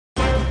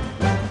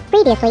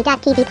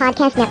Previously.tv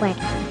Podcast Network.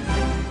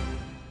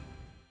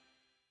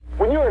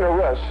 When you're in a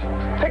rush,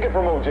 take it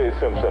from O.J.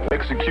 Simpson.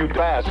 Execute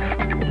fast. Go,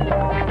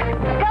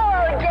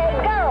 O.J.,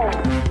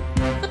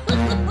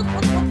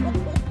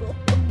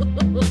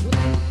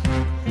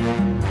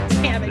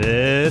 go!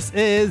 This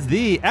is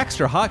the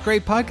Extra Hot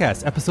Grade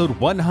Podcast, episode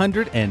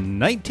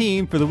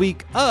 119 for the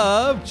week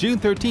of June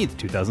 13th,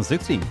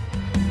 2016.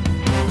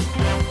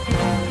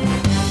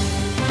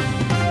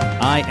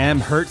 I am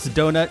Hertz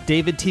Donut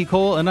David T.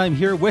 Cole, and I'm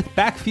here with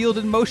Backfield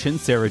in Motion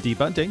Sarah D.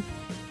 Bunting.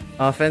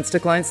 Offense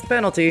declines the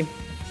penalty.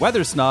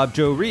 Weather Snob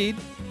Joe Reed.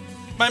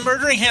 My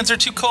murdering hands are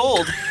too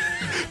cold.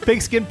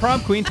 Pigskin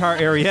Prom Queen Tar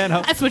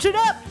Ariano. I switch it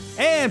up.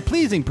 And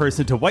pleasing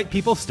person to white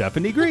people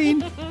Stephanie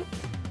Green.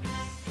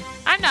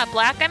 I'm not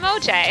black, I'm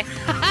OJ.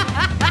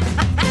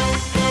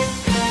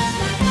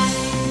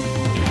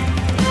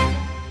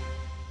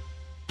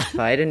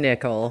 Fight a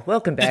nickel.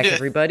 Welcome back,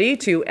 everybody,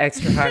 to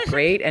Extra Hot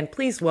Grade, and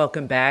please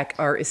welcome back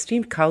our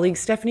esteemed colleague,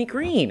 Stephanie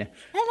Green.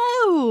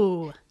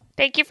 Hello.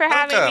 Thank you for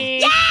having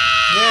me.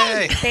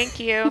 Yay! Thank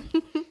you.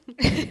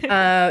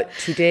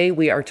 Today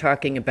we are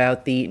talking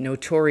about the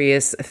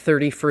notorious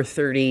 30 for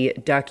 30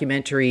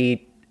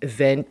 documentary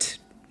event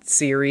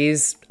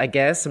series, I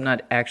guess. I'm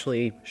not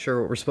actually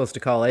sure what we're supposed to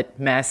call it.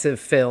 Massive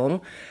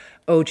film,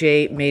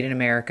 OJ Made in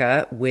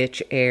America,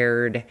 which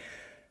aired...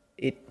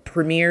 It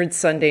premiered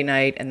Sunday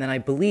night, and then I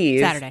believe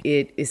Saturday.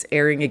 It is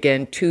airing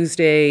again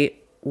Tuesday,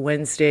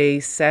 Wednesday,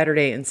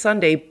 Saturday, and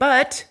Sunday.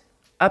 But,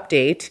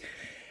 update,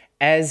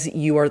 as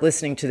you are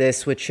listening to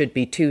this, which should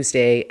be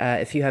Tuesday,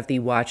 if you have the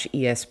Watch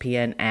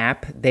ESPN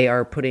app, they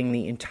are putting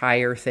the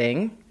entire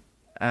thing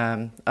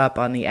up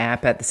on the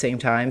app at the same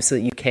time so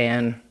that you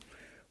can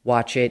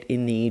watch it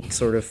in the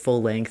sort of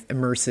full-length,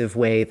 immersive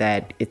way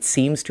that it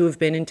seems to have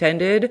been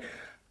intended.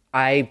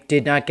 I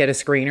did not get a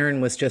screener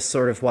and was just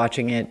sort of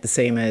watching it the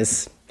same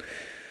as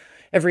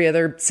every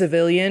other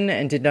civilian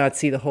and did not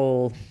see the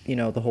whole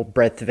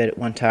breadth of it at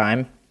one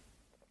time.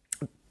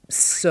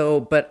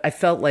 So, but I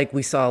felt like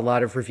we saw a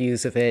lot of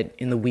reviews of it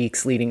in the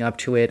weeks leading up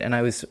to it, and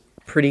I was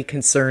pretty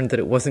concerned that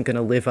it wasn't going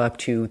to live up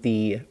to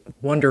the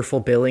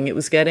wonderful billing it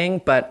was getting,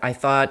 but I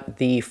thought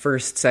the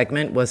first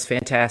segment was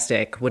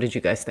fantastic. What did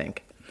you guys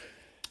think?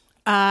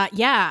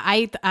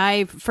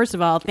 I first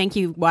of all, thank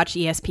you, Watch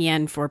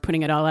ESPN, for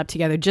putting it all up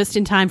together just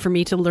in time for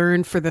me to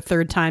learn for the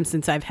third time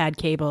since I've had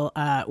cable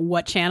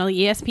what channel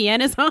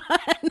ESPN is on.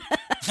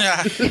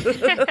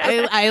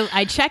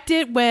 I checked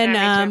it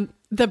when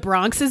The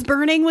Bronx is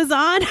Burning was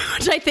on,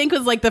 which I think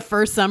was like the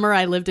first summer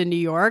I lived in New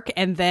York,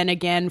 and then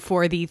again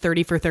for the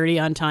 30 for 30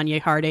 on Tanya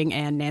Harding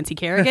and Nancy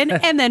Kerrigan,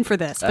 and then for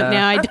this. But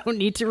now I don't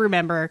need to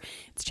remember.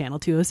 It's channel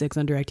 206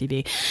 on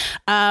DirecTV.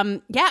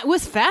 It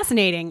was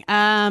fascinating.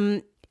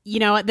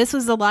 This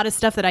was a lot of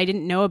stuff that I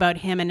didn't know about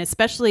him. And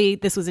especially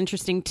this was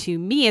interesting to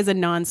me as a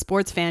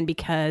non-sports fan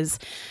because,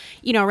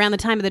 around the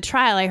time of the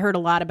trial, I heard a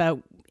lot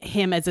about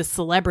him as a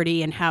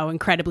celebrity and how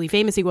incredibly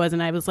famous he was.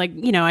 And I was like,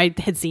 I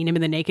had seen him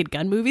in the Naked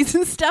Gun movies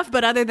and stuff.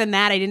 But other than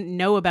that, I didn't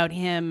know about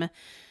him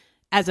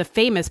as a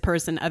famous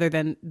person other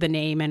than the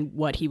name and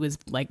what he was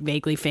like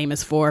vaguely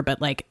famous for. But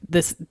like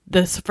this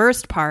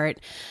first part...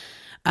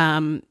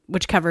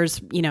 which covers,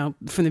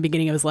 from the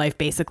beginning of his life,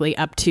 basically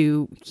up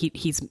to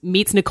he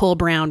meets Nicole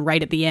Brown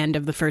right at the end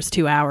of the first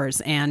 2 hours.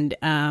 And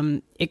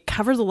it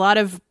covers a lot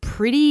of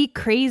pretty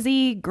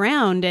crazy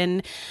ground.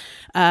 And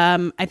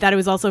I thought it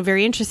was also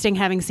very interesting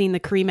having seen the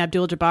Kareem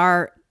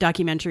Abdul-Jabbar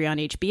documentary on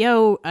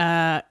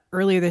HBO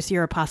earlier this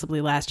year or possibly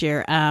last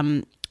year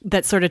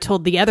that sort of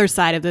told the other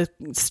side of the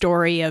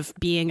story of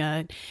being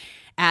a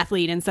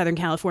athlete in Southern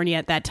California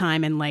at that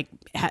time and like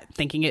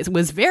thinking it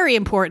was very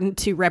important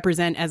to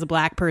represent as a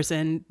black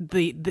person,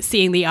 the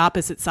seeing the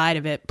opposite side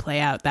of it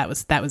play out. That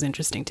was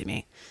interesting to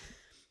me.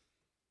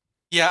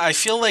 Yeah, I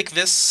feel like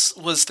this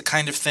was the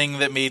kind of thing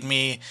that made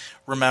me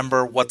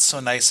remember what's so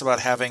nice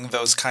about having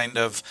those kind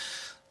of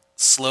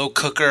slow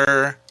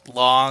cooker,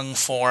 long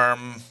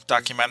form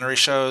documentary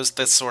shows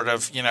that sort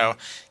of,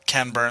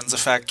 Ken Burns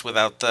effect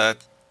without the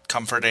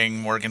comforting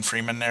Morgan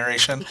Freeman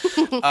narration.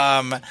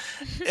 I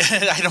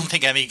don't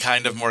think any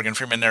kind of Morgan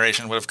Freeman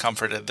narration would have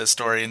comforted this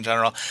story in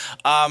general.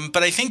 But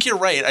I think you're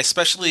right,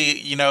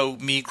 especially,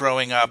 me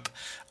growing up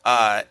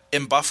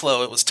in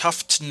Buffalo, it was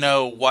tough to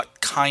know what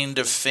kind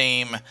of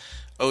fame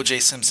O.J.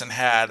 Simpson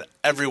had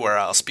everywhere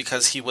else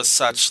because he was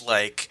such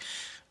like,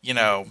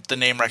 the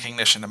name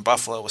recognition in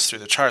Buffalo was through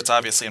the charts,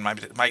 obviously, and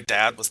my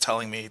dad was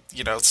telling me,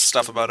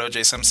 stuff about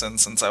O.J. Simpson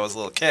since I was a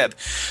little kid.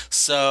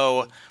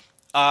 So...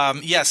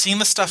 seeing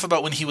the stuff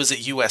about when he was at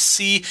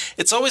USC,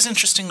 it's always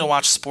interesting to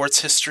watch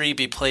sports history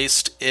be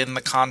placed in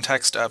the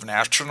context of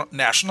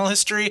national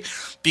history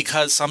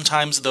because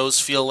sometimes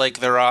those feel like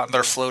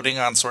they're floating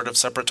on sort of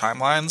separate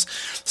timelines.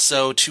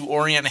 So to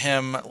orient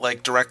him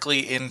like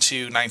directly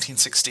into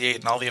 1968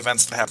 and all the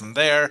events that happened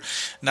there,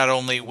 not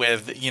only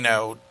with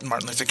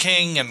Martin Luther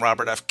King and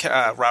Robert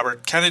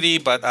Kennedy,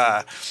 but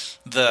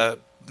the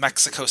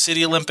Mexico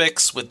City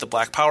Olympics with the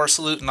Black Power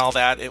salute and all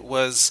that,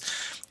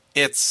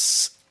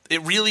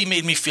 it really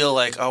made me feel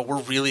like, oh,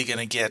 we're really going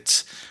to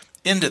get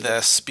into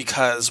this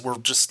because we're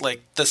just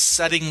like the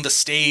setting the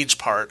stage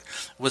part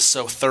was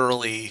so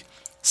thoroughly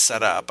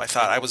set up. I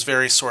thought I was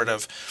very sort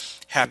of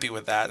happy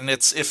with that. And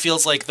it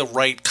feels like the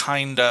right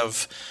kind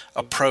of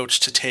approach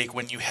to take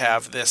when you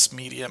have this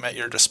medium at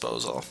your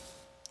disposal.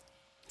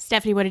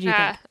 Stephanie, what did you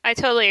think? I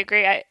totally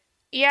agree. I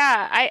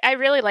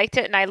really liked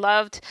it, and I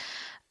loved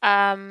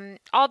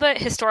all the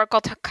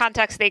historical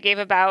context they gave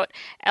about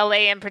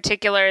LA in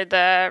particular,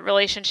 the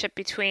relationship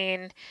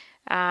between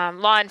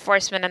law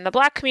enforcement and the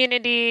Black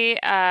community,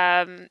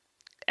 and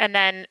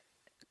then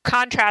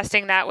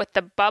contrasting that with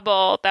the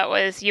bubble that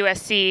was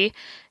USC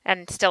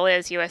and still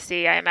is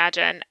USC, I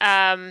imagine,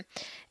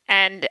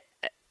 and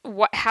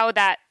how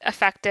that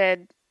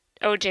affected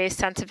OJ's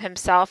sense of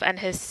himself and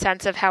his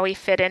sense of how he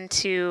fit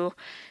into,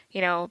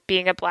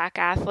 being a Black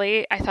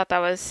athlete. I thought that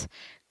was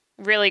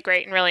really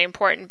great and really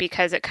important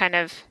because it kind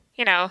of,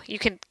 you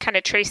can kind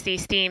of trace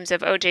these themes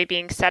of OJ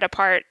being set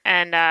apart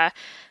and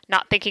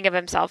not thinking of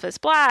himself as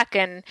Black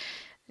and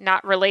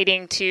not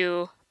relating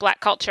to Black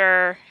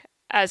culture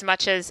as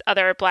much as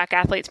other Black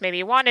athletes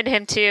maybe wanted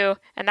him to.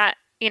 And that,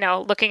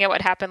 looking at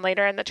what happened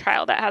later in the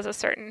trial, that has a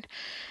certain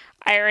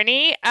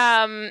irony.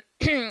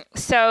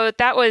 So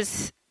that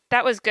was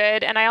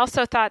good. And I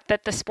also thought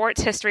that the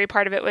sports history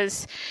part of it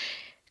was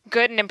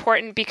good and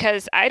important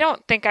because I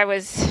don't think I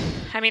was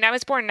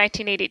born in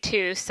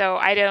 1982, so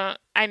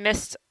I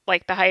missed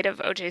like the height of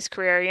OJ's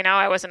career,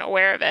 I wasn't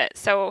aware of it.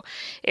 So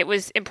it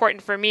was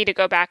important for me to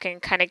go back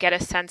and kind of get a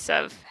sense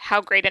of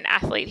how great an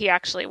athlete he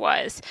actually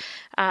was.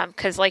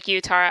 Because like you,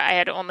 Tara, I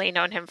had only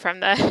known him from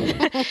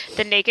the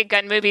the Naked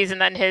Gun movies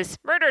and then his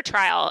murder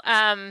trial.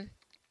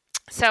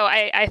 So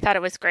I thought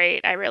it was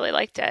great. I really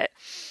liked it.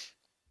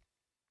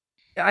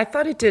 I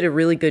thought it did a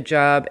really good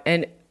job,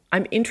 and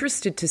I'm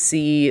interested to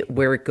see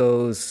where it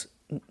goes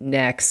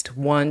next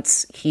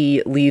once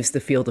he leaves the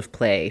field of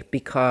play,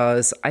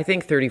 because I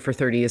think 30 for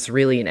 30 is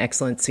really an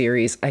excellent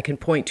series. I can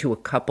point to a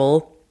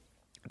couple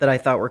that I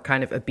thought were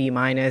kind of a B-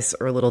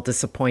 or a little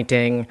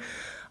disappointing.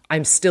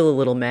 I'm still a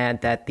little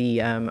mad that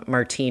the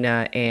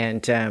Martina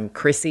and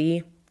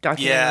Chrissy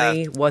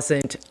documentary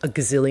wasn't a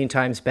gazillion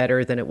times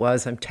better than it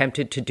was. I'm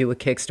tempted to do a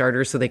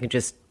Kickstarter so they can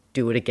just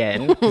do it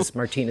again because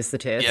Martina's the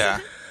tits. Yeah.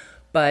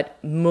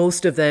 But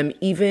most of them,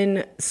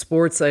 even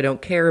sports I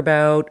don't care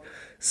about,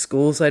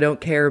 schools I don't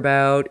care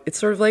about, it's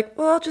sort of like,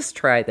 well, I'll just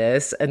try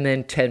this. And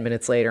then 10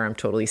 minutes later, I'm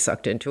totally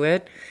sucked into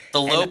it.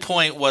 The low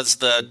point was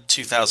the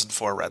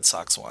 2004 Red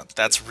Sox one.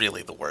 That's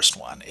really the worst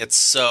one. It's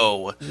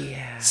so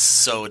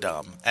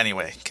dumb.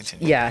 Anyway,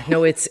 continue. Yeah,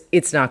 no,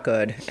 it's not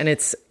good.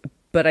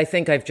 But I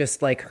think I've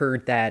just like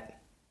heard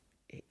that,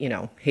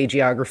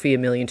 hagiography a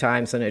million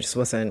times and it just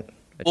wasn't.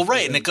 Well,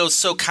 right, and it goes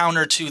so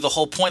counter to the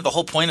whole point. The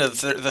whole point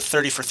of the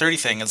 30 for 30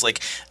 thing is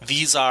like,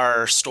 these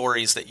are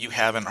stories that you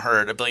haven't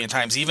heard a billion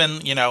times.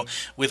 Even,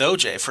 with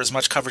OJ, for as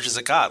much coverage as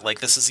it got,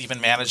 like this is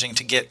even managing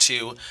to get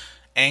to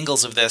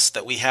angles of this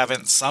that we have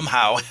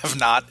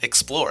not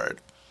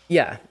explored.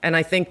 Yeah, and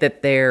I think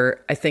that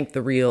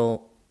the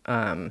real,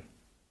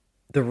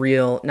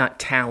 not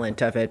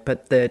talent of it,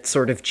 but the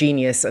sort of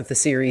genius of the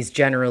series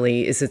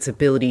generally is its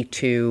ability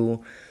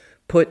to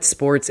put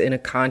sports in a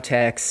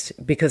context,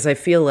 because I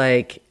feel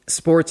like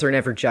sports are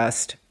never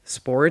just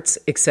sports,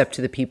 except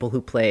to the people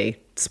who play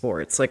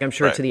sports. Like, I'm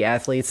sure to the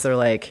athletes, they're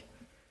like,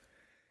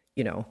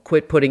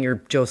 quit putting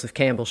your Joseph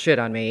Campbell shit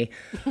on me.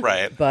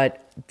 Right.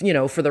 But,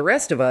 for the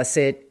rest of us,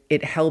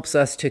 it helps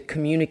us to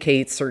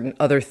communicate certain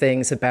other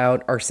things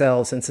about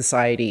ourselves and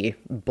society,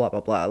 blah, blah,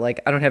 blah.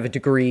 Like, I don't have a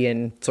degree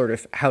in sort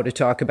of how to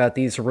talk about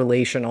these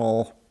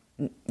relational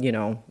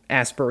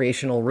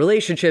aspirational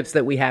relationships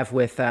that we have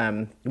with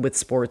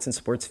sports and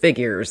sports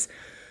figures.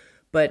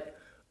 But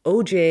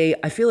OJ,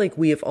 I feel like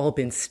we have all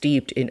been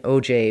steeped in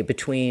OJ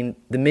between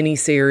the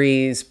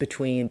miniseries,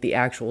 between the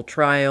actual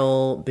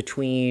trial,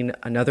 between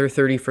another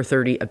 30 for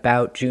 30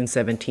 about June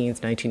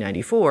 17th,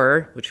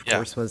 1994, which of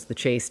course was the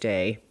Chase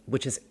Day,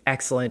 which is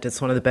excellent. It's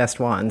one of the best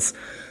ones.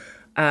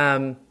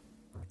 That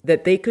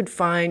they could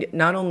find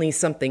not only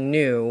something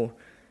new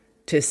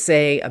to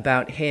say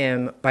about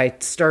him by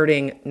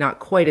starting not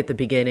quite at the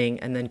beginning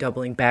and then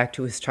doubling back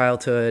to his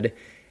childhood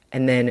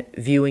and then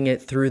viewing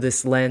it through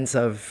this lens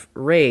of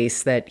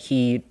race that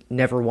he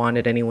never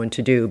wanted anyone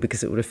to do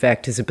because it would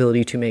affect his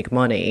ability to make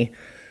money.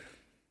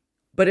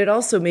 But it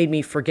also made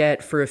me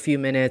forget for a few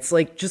minutes,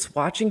 like just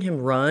watching him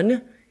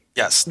run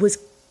was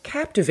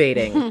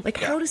captivating. Like,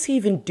 how does he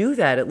even do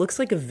that? It looks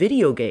like a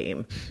video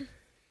game.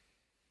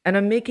 And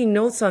I'm making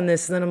notes on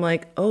this and then I'm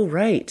like, oh,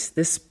 right,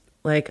 this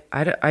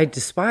I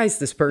despise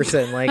this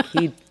person. Like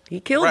he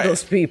killed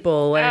those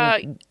people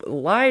and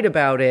lied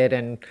about it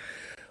and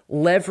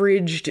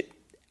leveraged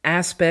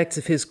aspects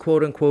of his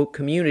quote unquote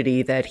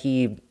community that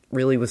he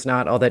really was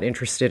not all that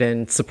interested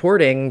in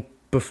supporting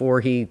before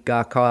he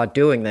got caught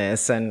doing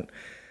this.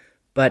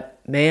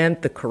 But man,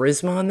 the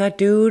charisma on that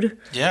dude.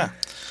 Yeah.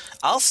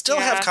 I'll still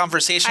have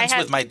conversations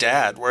with my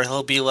dad where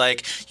he'll be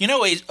like,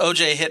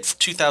 OJ hit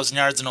 2,000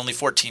 yards in only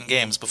 14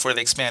 games before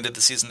they expanded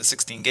the season to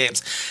 16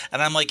 games.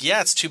 And I'm like,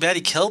 yeah, it's too bad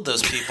he killed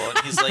those people. And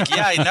he's like,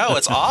 yeah, I know,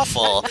 it's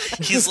awful.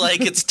 He's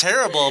like, it's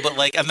terrible. But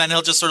like, and then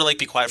he'll just sort of like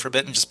be quiet for a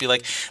bit and just be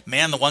like,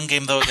 man, the one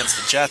game though against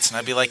the Jets. And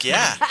I'd be like,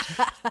 yeah.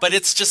 But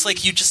it's just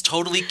like, you just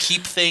totally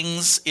keep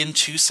things in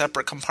two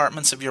separate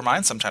compartments of your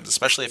mind sometimes,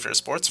 especially if you're a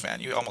sports fan.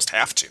 You almost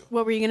have to.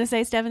 What were you going to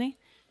say, Stephanie?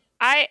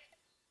 I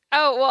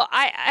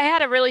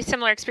had a really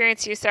similar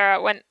experience to you,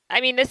 Sarah.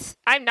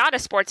 I'm not a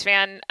sports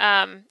fan.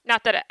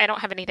 Not that I don't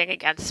have anything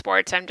against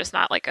sports. I'm just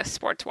not like a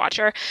sports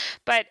watcher.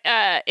 But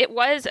it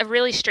was a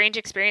really strange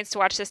experience to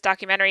watch this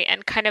documentary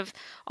and kind of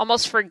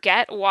almost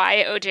forget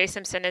why O.J.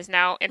 Simpson is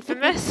now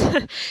infamous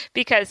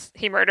because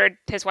he murdered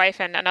his wife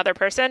and another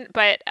person.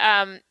 But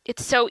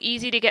it's so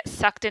easy to get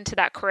sucked into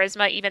that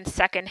charisma, even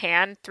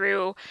secondhand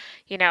through,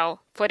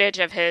 footage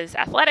of his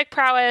athletic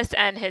prowess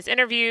and his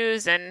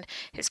interviews and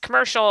his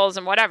commercials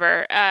and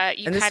whatever.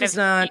 This was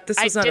not a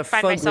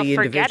fugly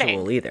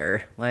individual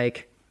either.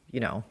 Like,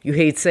 you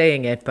hate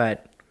saying it,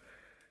 but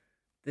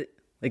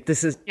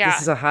this is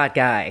a hot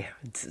guy.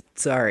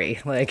 Sorry,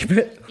 like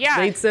late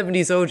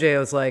 70s OJ. I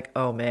was like,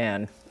 oh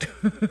man,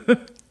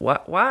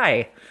 what?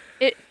 Why?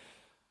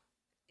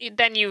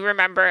 Then you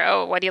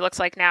remember, what he looks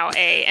like now,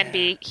 A, and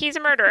B, he's a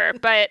murderer.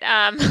 But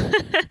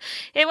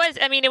it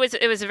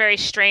was a very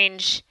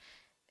strange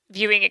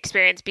viewing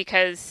experience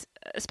because,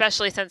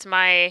 especially since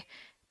my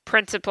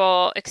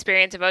principal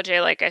experience of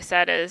OJ, like I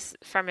said, is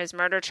from his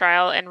murder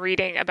trial, and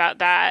reading about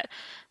that,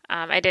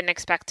 I didn't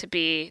expect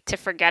to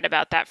forget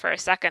about that for a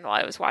second while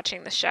I was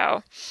watching the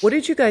show. What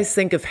did you guys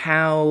think of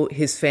how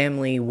his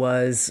family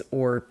was,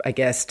 or I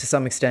guess to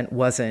some extent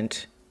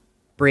wasn't,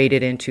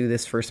 braided into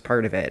this first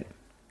part of it?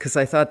 Because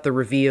I thought the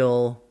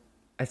reveal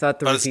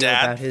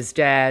about his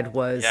dad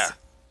was... Yeah.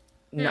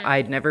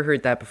 I'd never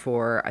heard that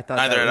before. I thought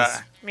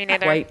that was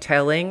quite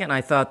telling, and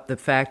I thought the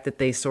fact that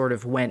they sort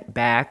of went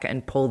back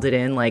and pulled it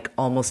in like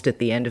almost at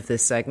the end of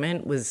this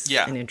segment was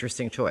an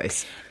interesting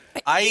choice.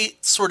 I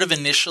sort of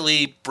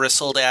initially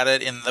bristled at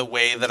it in the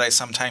way that I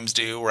sometimes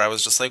do, where I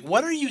was just like,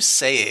 what are you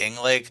saying?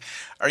 Like,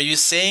 are you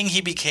saying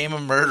he became a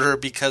murderer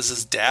because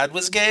his dad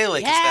was gay?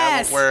 Like,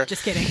 yes! Is that what we're...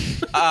 Just kidding.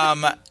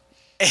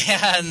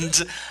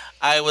 And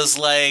I was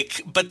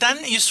like, but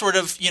then you sort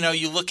of,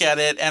 you look at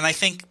it, and I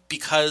think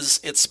because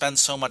it spends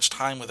so much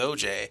time with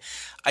OJ,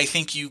 I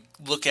think you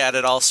look at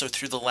it also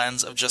through the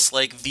lens of just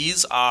like,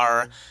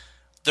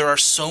 there are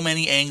so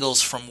many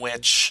angles from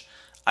which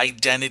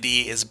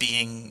identity is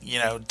being,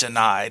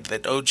 denied,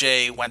 that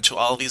OJ went to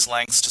all these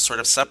lengths to sort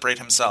of separate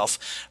himself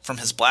from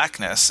his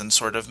blackness and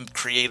sort of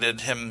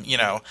created him,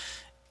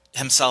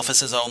 himself as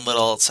his own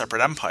little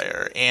separate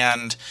empire.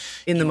 And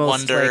in the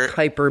most like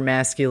hyper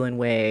masculine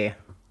way.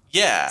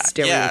 Yeah,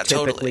 stereotypically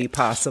totally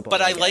possible.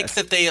 But I like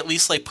that they at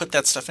least like put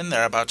that stuff in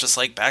there about just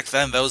like back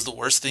then that was the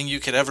worst thing you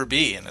could ever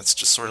be, and it's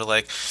just sort of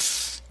like,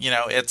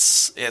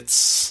 it's a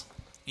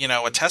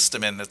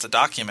testament, it's a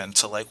document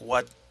to like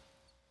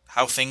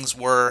how things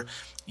were,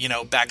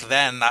 back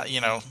then. Not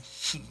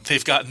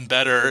they've gotten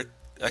better,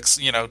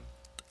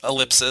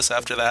 ellipsis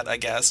after that, I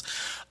guess.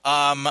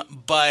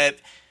 But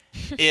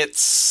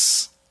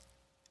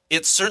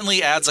it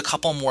certainly adds a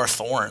couple more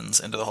thorns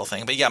into the whole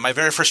thing. But yeah, my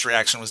very first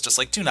reaction was just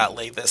like, do not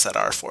lay this at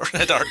our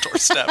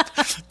doorstep.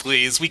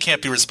 Please. We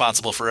can't be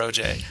responsible for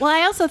OJ. Well,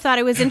 I also thought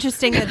it was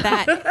interesting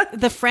that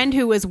the friend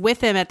who was with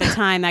him at the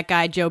time, that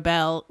guy Joe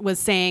Bell, was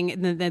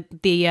saying that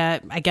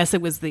I guess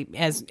it was the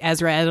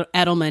Ezra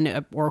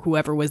Edelman or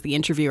whoever was the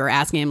interviewer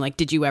asking him, like,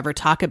 did you ever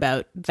talk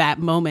about that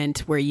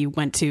moment where you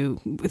went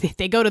to,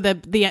 they go to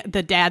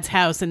the dad's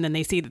house and then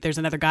they see that there's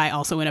another guy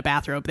also in a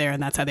bathrobe there,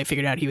 and that's how they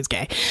figured out he was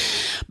gay.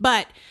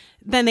 But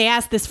then they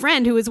asked this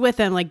friend who was with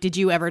him, like, did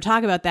you ever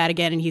talk about that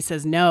again? And he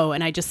says no.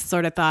 And I just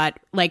sort of thought,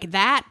 like,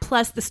 that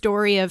plus the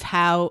story of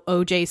how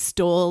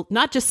OJ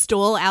not just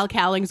stole Al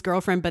Cowling's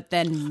girlfriend, but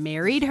then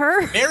married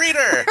her.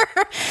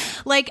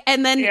 Like,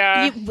 and then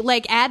you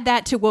like add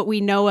that to what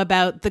we know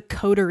about the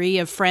coterie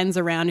of friends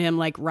around him,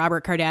 like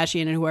Robert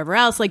Kardashian and whoever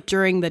else. Like,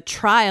 during the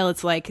trial,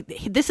 it's like,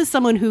 this is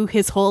someone who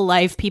his whole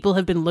life people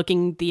have been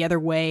looking the other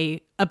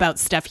way about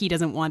stuff he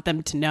doesn't want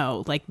them to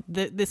know. Like,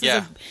 this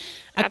is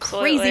a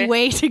crazy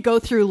way to go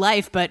through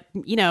life, but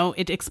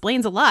it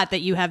explains a lot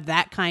that you have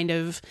that kind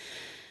of,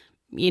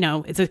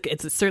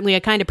 it's certainly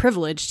a kind of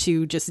privilege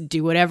to just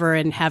do whatever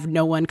and have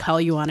no one call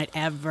you on it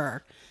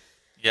ever.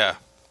 Yeah.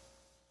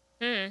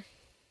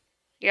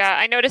 Yeah,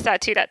 I noticed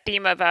that too, that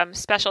theme of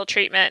special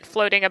treatment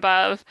floating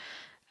above,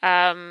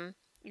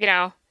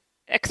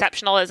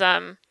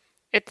 exceptionalism.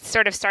 It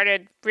sort of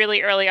started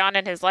really early on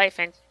in his life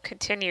and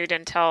continued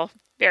until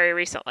very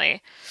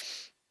recently.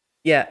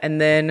 Yeah,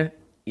 and then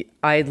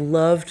I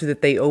loved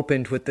that they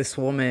opened with this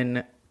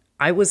woman.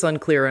 I was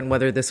unclear on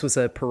whether this was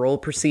a parole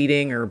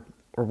proceeding or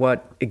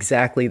what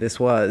exactly this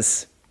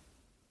was.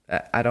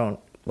 I don't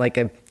like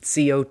a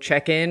CO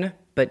check-in,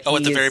 but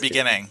at the very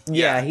beginning.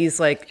 Yeah, he's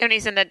like, and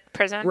he's in the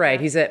prison.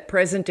 Right, he's at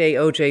present day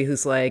OJ,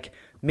 who's like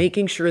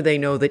making sure they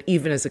know that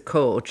even as a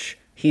coach,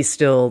 he's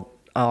still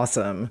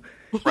awesome.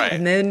 Right.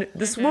 And then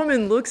this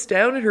woman looks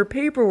down at her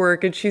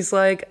paperwork and she's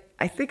like,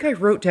 I think I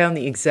wrote down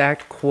the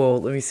exact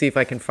quote. Let me see if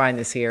I can find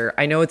this here.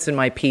 I know it's in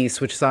my piece,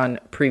 which is on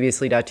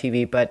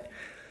previously.tv, but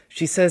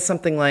she says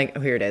something like,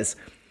 oh, here it is.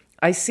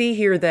 I see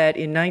here that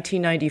in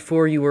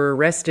 1994 you were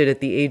arrested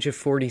at the age of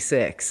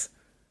 46.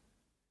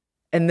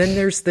 And then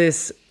there's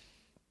this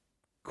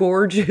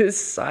gorgeous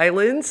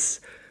silence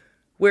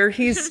where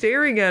he's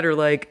staring at her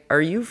like,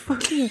 are you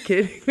fucking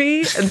kidding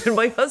me? And then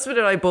my husband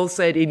and I both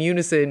said in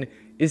unison,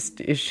 is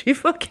she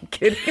fucking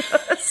kidding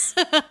us?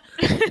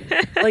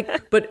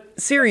 Like, but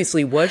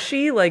seriously, was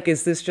she? Like,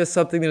 is this just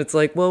something that it's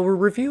like, well, we're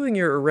reviewing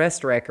your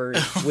arrest record,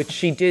 which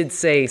she did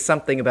say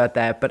something about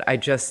that, but I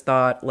just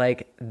thought,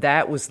 like,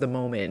 that was the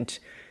moment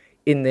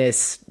in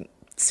this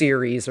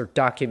series or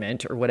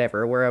document or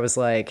whatever where I was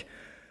like,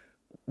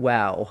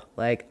 wow,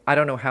 like, I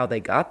don't know how they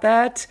got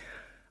that.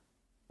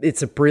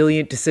 It's a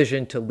brilliant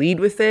decision to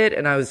lead with it,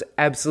 and I was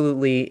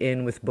absolutely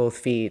in with both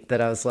feet that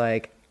I was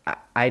like,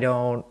 I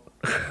don't...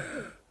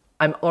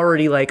 I'm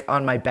already like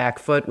on my back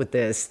foot with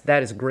this.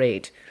 That is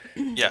great.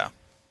 Yeah.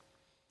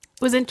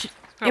 It was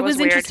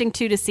interesting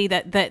too to see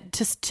that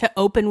just to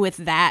open with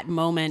that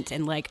moment,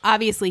 and like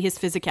obviously his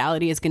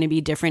physicality is going to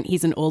be different.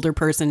 He's an older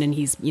person and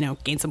he's, you know,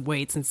 gained some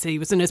weight since he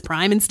was in his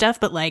prime and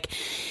stuff, but like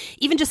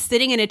even just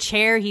sitting in a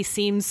chair, he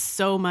seems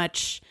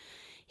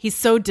he's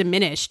so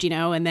diminished, you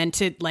know, and then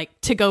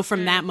to go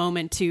from that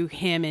moment to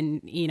him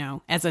and, you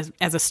know, as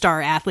a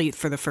star athlete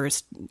for the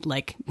first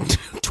like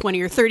 20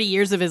 or 30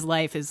 years of his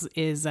life is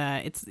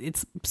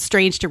it's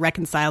strange to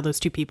reconcile those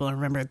two people and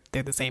remember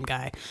they're the same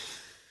guy.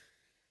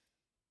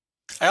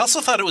 I also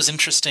thought it was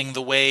interesting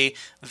the way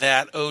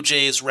that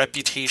OJ's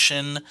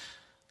reputation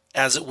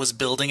as it was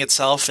building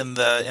itself in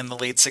the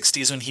late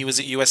 60s when he was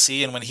at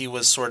USC and when he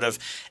was sort of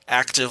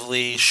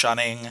actively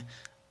shunning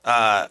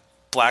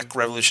Black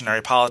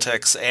revolutionary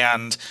politics,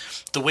 and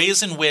the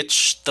ways in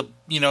which the,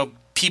 you know,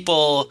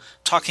 people,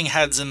 talking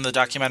heads in the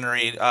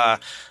documentary,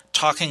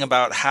 talking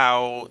about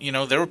how, you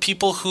know, there were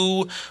people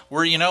who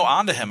were, you know,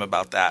 onto him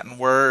about that and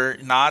were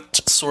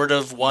not sort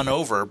of won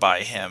over by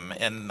him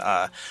in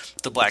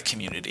the Black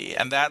community.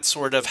 And that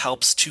sort of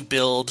helps to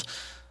build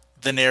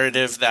the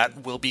narrative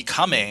that will be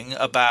coming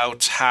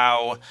about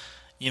how,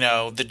 you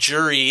know, the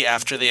jury,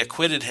 after they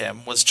acquitted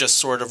him, was just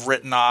sort of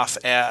written off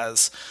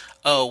as,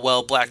 oh,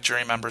 well, Black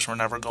jury members were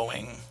never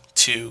going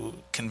to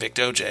convict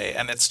OJ.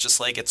 And it's just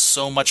like, it's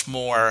so much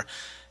more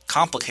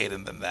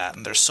complicated than that.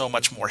 And there's so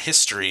much more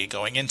history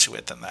going into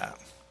it than that.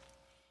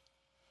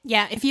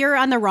 Yeah, if you're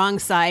on the wrong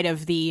side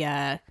of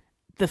the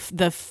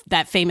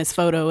that famous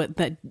photo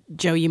that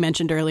Joe you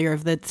mentioned earlier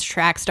of the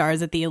track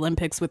stars at the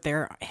Olympics with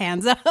their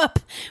hands up,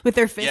 with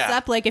their fists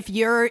up, like if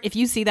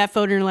you see that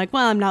photo and you're like,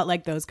 well, I'm not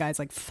like those guys,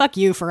 like fuck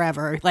you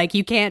forever. Like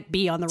you can't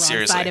be on the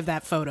wrong side of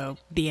that photo.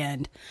 The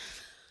end.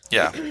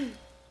 Yeah.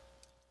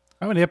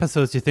 How many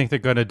episodes do you think they're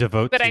going to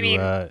devote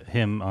to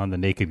him on the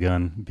Naked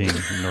Gun being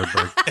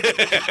Nordberg?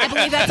 I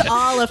believe that's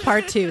all of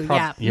part 2.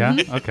 Yeah. Yeah?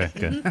 Okay,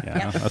 good.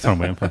 Yeah, that's what I'm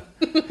waiting for.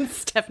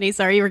 Stephanie,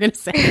 sorry, you were going to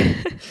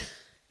say.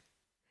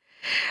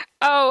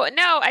 Oh,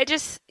 no,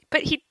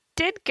 but he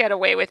did get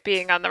away with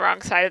being on the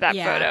wrong side of that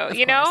photo.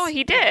 You know,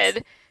 he did.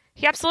 Yes.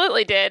 He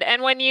absolutely did.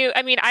 And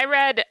I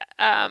read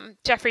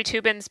Jeffrey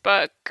Toobin's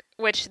book,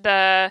 which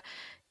the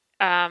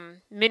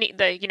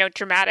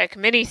dramatic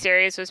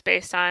miniseries was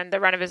based on the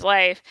run of his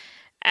life.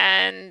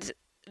 And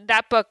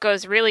that book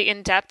goes really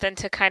in depth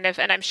into kind of,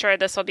 and I'm sure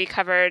this will be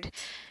covered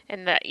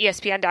in the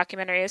ESPN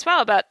documentary as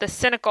well, about the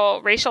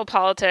cynical racial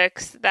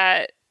politics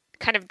that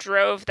kind of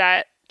drove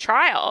that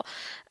trial.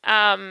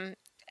 And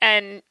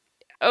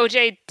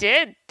OJ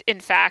did, in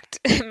fact,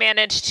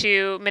 manage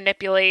to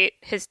manipulate,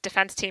 his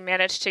defense team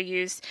managed to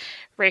use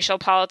racial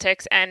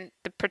politics and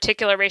the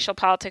particular racial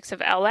politics of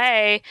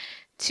LA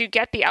to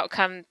get the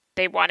outcome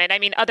they wanted. I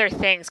mean, other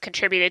things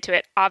contributed to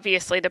it.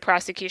 Obviously, the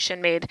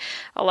prosecution made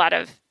a lot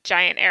of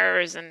giant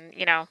errors and,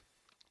 you know,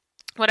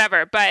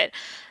 whatever. But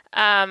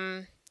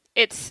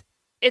it's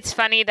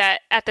funny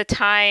that at the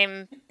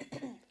time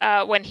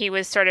when he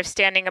was sort of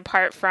standing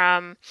apart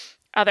from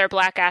other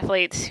Black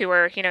athletes who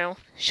were, you know,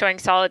 showing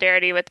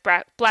solidarity with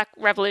Black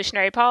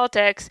revolutionary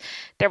politics,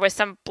 there was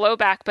some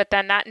blowback, but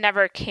then that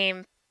never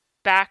came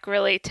back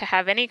really to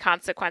have any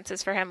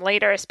consequences for him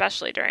later,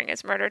 especially during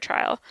his murder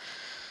trial.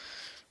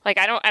 Like,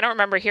 I don't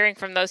remember hearing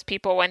from those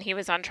people when he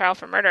was on trial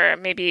for murder.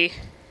 Maybe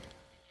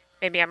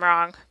I'm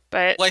wrong,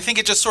 but well, I think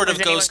it just sort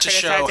of goes to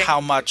show how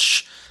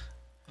much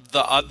the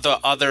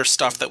other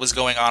stuff that was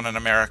going on in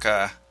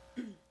America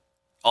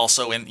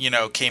also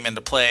came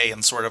into play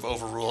and sort of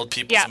overruled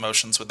people's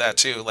emotions with that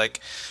too. Like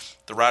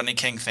the Rodney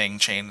King thing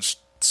changed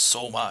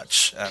so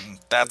much, and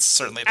that's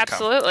certainly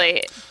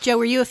absolutely. Joe,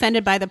 were you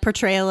offended by the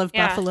portrayal of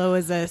Buffalo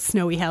as a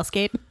snowy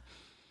hellscape?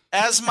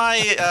 As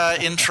my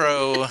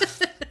intro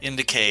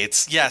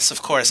indicates, yes,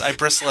 of course, I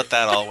bristle at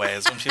that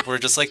always when people are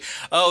just like,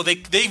 oh, they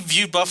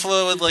view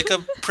Buffalo as like a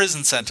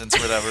prison sentence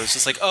or whatever. It's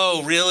just like,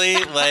 oh, really?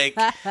 Like,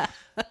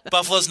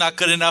 Buffalo's not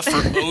good enough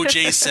for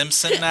O.J.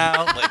 Simpson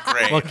now? Like,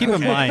 great. Well, keep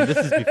in mind, this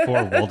is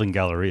before Walden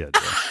Galleria.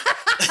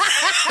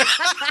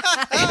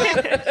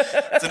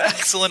 It's an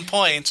excellent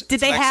point. Did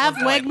they have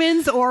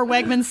Wegmans or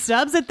Wegmans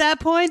subs at that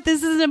point?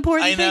 This is an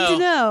important thing to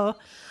know.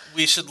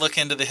 We should look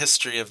into the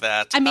history of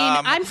that. I mean,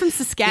 I'm from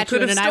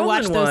Saskatchewan, and I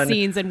watched those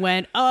scenes and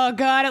went, oh,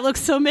 God, it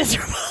looks so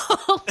miserable.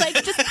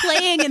 Like, just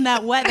playing in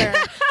that weather.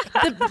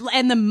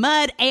 And the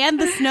mud and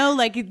the snow,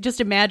 like,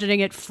 just imagining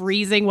it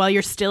freezing while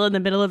you're still in the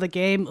middle of the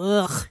game.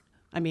 Ugh.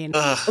 I mean,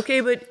 okay,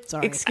 but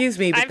sorry. Excuse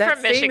me, but I'm that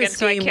from Michigan, famous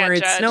so I game can't where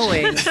it's judge.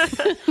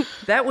 snowing,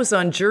 that was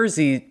on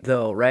Jersey,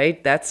 though,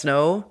 right? That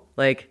snow,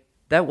 like,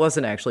 that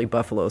wasn't actually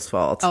Buffalo's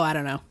fault. Oh, I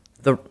don't know.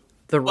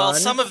 The run? Well,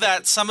 some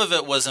of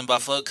it was in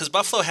Buffalo because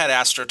Buffalo had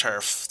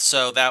AstroTurf,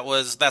 so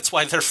that's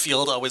why their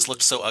field always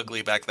looked so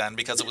ugly back then,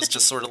 because it was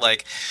just sort of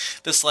like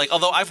this, like,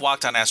 although I've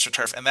walked on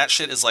AstroTurf and that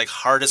shit is like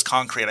hard as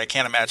concrete. I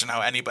can't imagine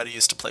how anybody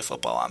used to play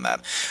football on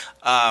that.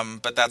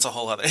 But that's a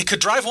whole other. It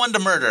could drive one to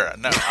murder.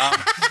 No.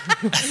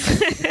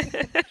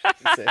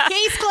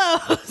 Case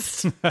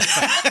closed.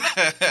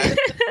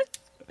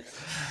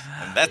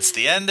 And that's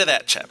the end of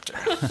that chapter.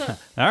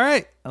 All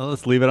right, well,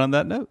 let's leave it on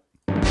that note.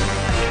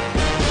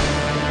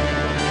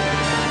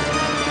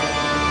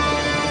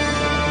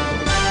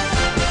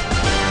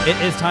 It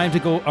is time to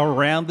go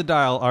around the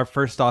dial. Our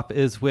first stop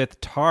is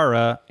with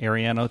Tara.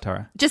 Ariano,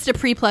 Tara. Just a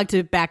pre-plug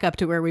to back up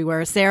to where we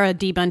were. Sarah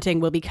D. Bunting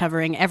will be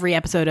covering every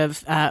episode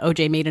of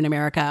OJ Made in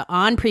America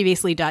on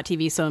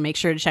Previously.tv, so make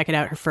sure to check it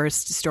out. Her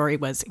first story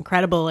was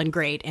incredible and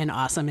great and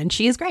awesome, and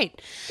she is great.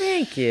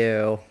 Thank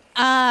you.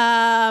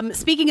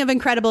 Speaking of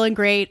incredible and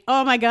great,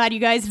 oh my God, you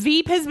guys,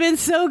 Veep has been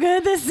so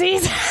good this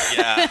season.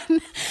 Yeah.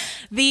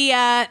 The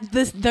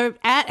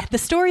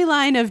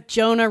storyline of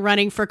Jonah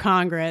running for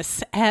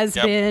Congress has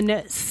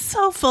been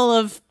so full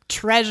of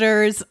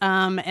treasures.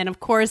 And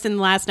of course, in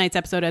last night's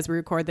episode, as we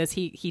record this,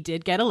 he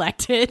did get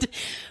elected,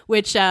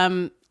 which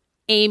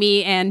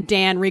Amy and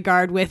Dan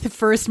regard with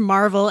first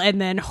marvel and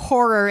then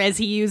horror as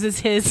he uses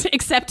his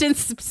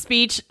acceptance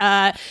speech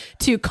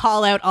to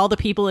call out all the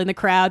people in the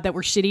crowd that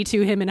were shitty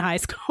to him in high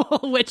school,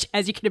 which,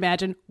 as you can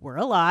imagine, were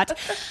a lot.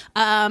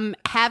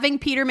 Having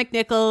Peter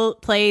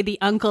McNichol play the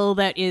uncle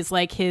that is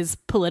like his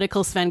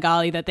political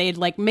Svengali that they had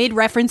like made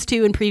reference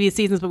to in previous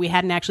seasons, but we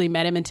hadn't actually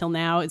met him until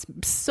now. It's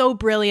so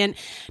brilliant.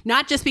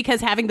 Not just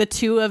because having the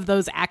two of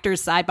those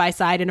actors side by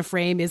side in a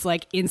frame is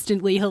like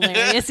instantly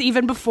hilarious,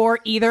 even before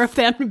either of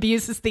them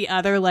abuses the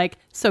other, like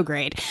so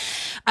great.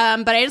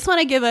 But I just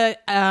want to give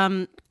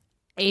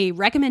a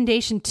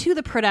recommendation to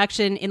the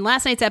production. In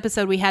last night's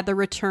episode, we had the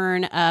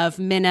return of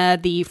Minna,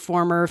 the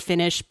former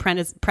Finnish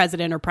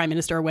president or prime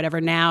minister or whatever.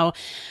 Now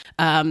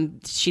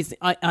she's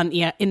in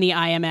the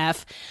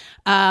IMF.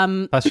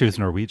 Plus, she was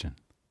Norwegian.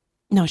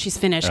 No, she's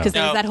Finnish because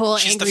there was that whole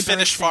she's Angry the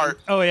Finnish Birds fart.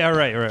 thing. Oh yeah,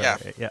 right.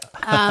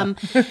 Yeah.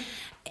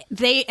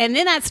 And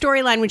in that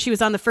storyline, when she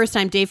was on the first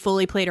time, Dave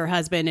Foley played her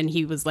husband, and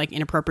he was like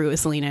inappropriate with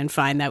Selena and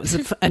fine. That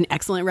was an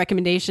excellent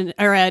recommendation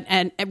or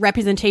a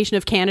representation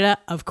of Canada,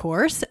 of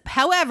course.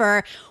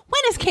 However,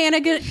 when is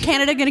Canada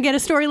going to get a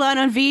storyline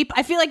on Veep?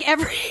 I feel like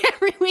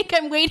every week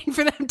I'm waiting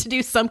for them to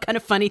do some kind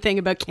of funny thing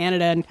about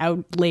Canada and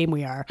how lame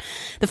we are.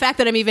 The fact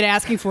that I'm even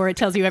asking for it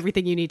tells you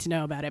everything you need to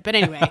know about it. But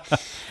anyway.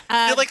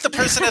 You're like the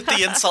person at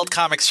the Insult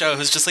Comics show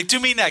who's just like, do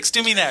me next.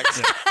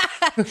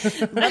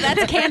 Well,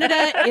 that's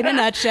Canada in a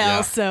nutshell.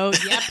 Yeah. So,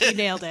 yep, you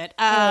nailed it.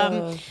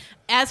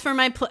 As for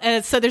my,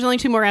 so there's only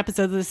 2 more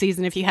episodes of the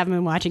season. If you haven't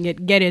been watching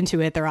it, get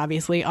into it. They're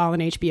obviously all on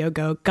HBO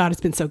Go. God,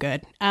 it's been so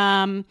good.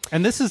 And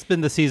this has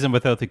been the season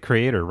without the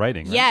creator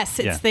writing, right?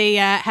 Yes, they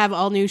have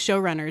all new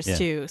showrunners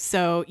too.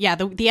 So yeah,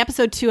 the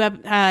episode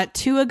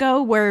 2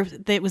 ago where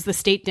it was the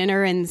state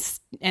dinner and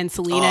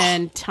Selena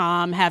and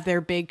Tom have their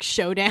big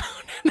showdown.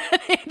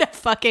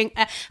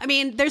 I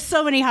mean, there's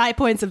so many high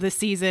points of this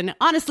season.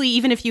 Honestly,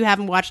 even if you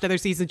haven't watched other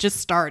seasons, just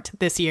start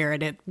this year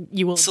and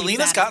you will.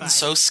 Selena's gotten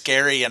so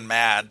scary and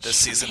mad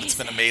this season. It's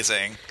been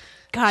amazing.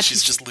 God,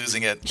 she's just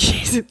losing it.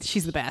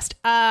 She's the best.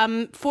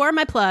 For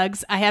my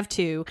plugs, I have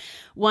 2.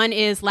 One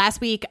is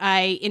last week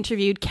I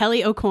interviewed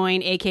Kelly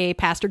Aucoin, aka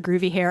Pastor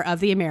Groovy Hair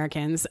of the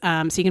Americans.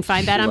 So you can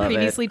find that on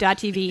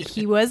Previously.tv.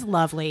 He was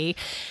lovely.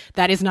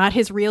 That is not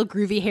his real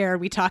groovy hair.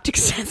 We talked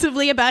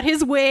extensively about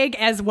his wig,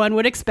 as one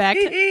would expect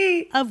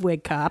of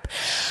Wig Cop.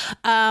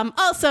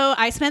 Also,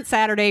 I spent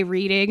Saturday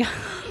reading.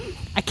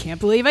 I can't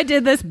believe I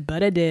did this,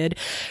 but I did.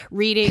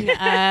 Reading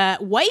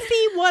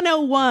Wifey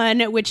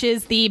 101, which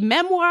is the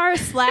memoir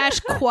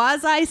 /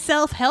 quasi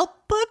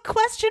self-help book, ?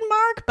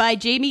 By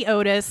Jamie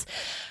Otis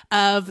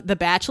of The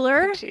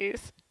Bachelor,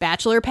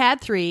 Bachelor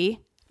Pad 3,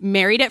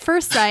 Married at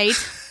First Sight,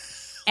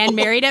 and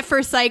Married at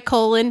First Sight,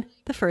 the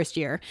first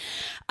year.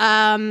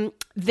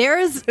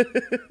 There's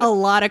a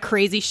lot of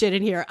crazy shit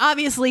in here.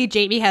 Obviously,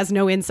 Jamie has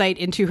no insight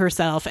into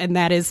herself, and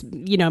that is,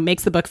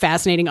 makes the book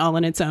fascinating all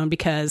on its own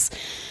because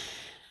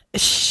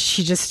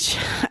she just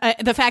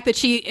the fact that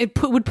she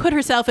would put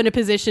herself in a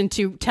position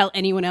to tell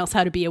anyone else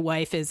how to be a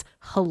wife is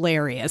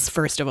hilarious,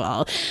 first of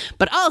all.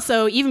 But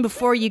also, even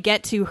before you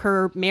get to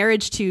her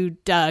marriage to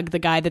Doug, the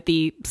guy that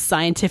the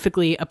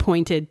scientifically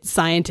appointed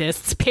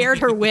scientists paired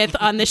her with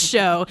on the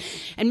show,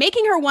 and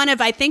making her one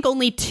of, I think,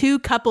 only 2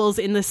 couples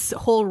in this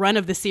whole run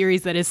of the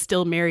series that is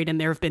still married,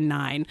 and there have been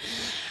 9.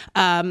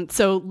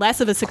 So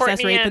less of a success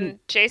Courtney rate and than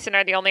Jason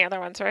are the only other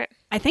ones, right?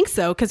 I think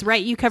so, because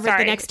you covered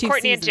the next 2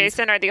 Courtney seasons. and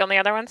Jason are the only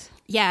other ones.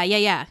 Yeah.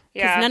 Yeah.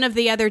 Because none of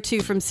the other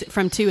 2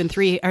 from 2 and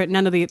 3, or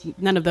none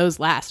of those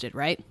lasted,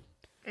 right?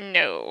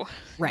 No.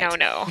 Right.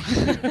 No.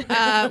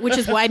 Which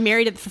is why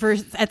Married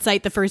at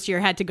Sight the first year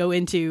had to go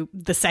into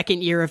the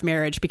second year of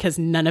marriage, because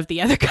none of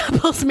the other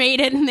couples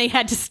made it and they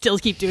had to still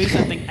keep doing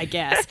something, I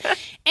guess.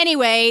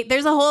 Anyway,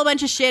 there's a whole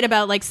bunch of shit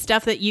about like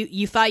stuff that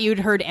you thought you'd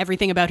heard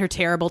everything about her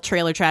terrible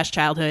trailer trash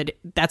childhood.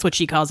 That's what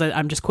she calls it.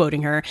 I'm just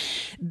quoting her.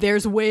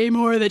 There's way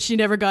more that she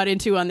never got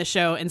into on the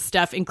show, and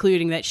stuff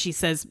including that she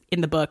says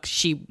in the book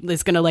she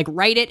is going to like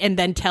write it and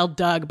then tell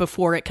Doug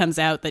before it comes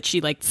out that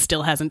she like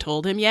still hasn't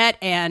told him yet.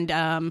 And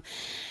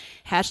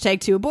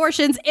 #2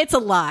 abortions. It's a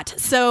lot.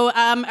 So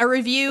a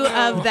review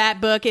of that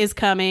book is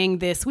coming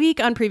this week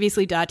on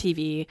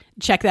Previously.tv.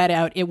 Check that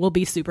out. It will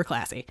be super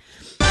classy.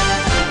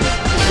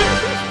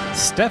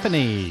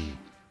 Stephanie.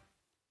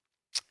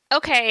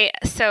 Okay,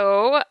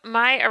 so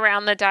my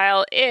Around the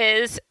Dial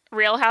is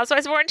Real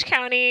Housewives of Orange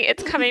County.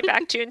 It's coming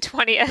back June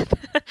 20th,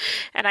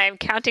 and I am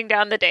counting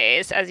down the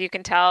days, as you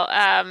can tell.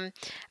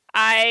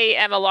 I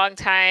am a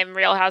longtime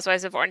Real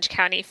Housewives of Orange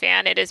County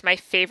fan. It is my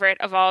favorite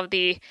of all of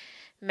the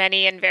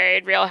many and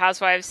varied Real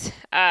Housewives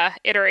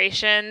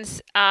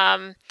iterations.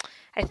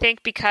 I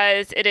think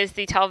because it is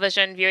the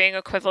television viewing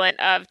equivalent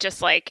of just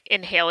like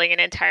inhaling an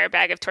entire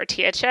bag of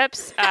tortilla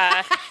chips.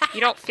 You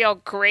don't feel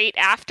great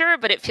after,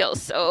 but it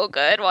feels so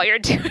good while you're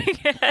doing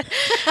it.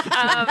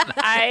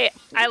 I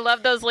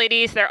love those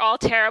ladies. They're all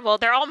terrible.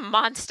 They're all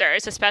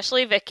monsters,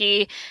 especially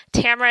Vicky.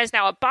 Tamara is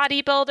now a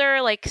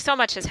bodybuilder. Like, so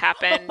much has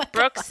happened.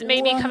 Brooks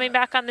may be coming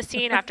back on the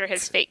scene after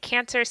his fake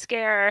cancer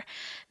scare.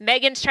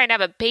 Megan's trying to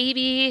have a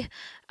baby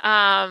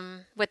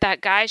with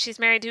that guy she's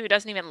married to who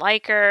doesn't even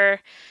like her.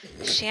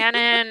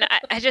 Shannon,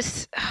 I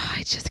just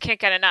can't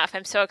get enough.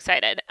 I'm so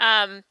excited.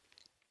 And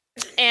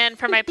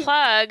for my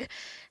plug,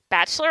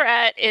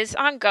 Bachelorette is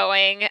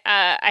ongoing.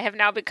 I have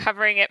now been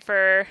covering it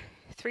for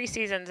 3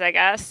 seasons, I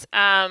guess.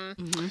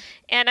 And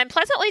I'm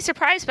pleasantly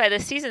surprised by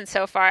this season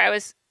so far. I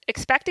was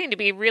expecting to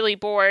be really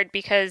bored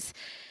because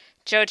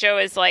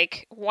JoJo is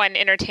like one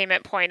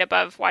entertainment point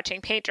above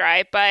watching paint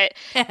dry, but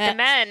the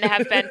men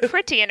have been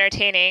pretty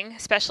entertaining,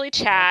 especially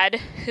Chad,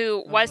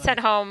 who was sent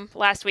home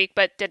last week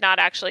but did not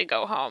actually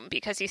go home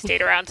because he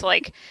stayed around to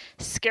like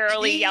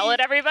scarily yell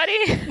at everybody.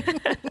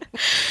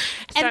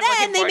 And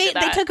then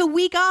they took a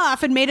week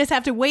off and made us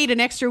have to wait an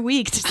extra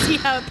week to see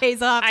how it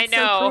pays off. I It's know.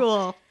 so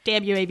cruel.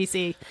 Damn you,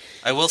 ABC.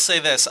 I will say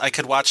this. I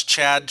could watch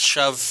Chad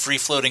shove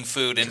free-floating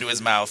food into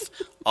his mouth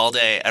all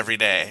day, every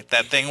day.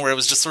 That thing where it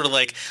was just sort of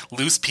like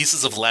loose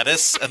pieces of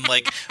lettuce and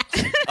like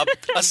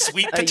a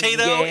sweet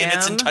potato in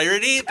its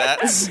entirety.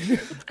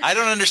 I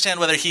don't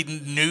understand whether he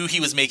knew he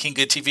was making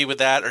good TV with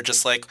that or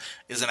just like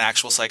is an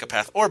actual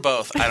psychopath or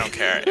both. I don't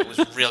care. It was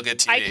real good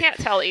TV. I can't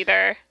tell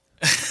either.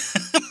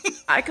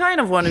 I kind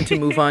of wanted to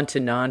move on to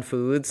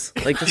non-foods,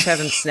 like just have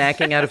him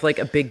snacking out of like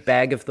a big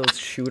bag of those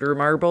shooter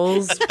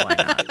marbles. Why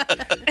not?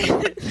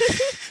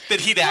 That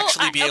he'd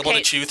actually be able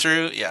to chew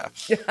through. Yeah.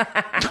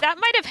 That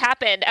might have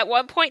happened. At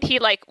one point, he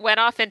like went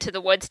off into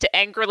the woods to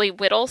angrily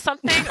whittle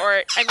something,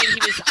 or I mean, he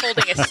was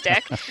holding a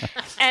stick.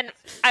 And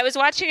I was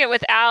watching it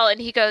with Al,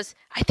 and he goes,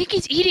 "I think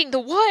he's eating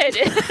the wood."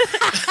 So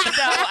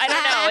I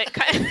don't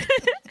know.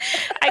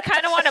 I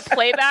kind of want to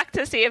play back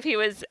to see if he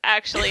was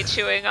actually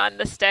chewing on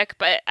the stick,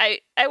 but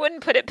I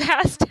wouldn't put it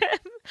past him.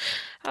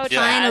 Oh,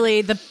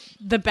 Finally,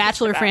 the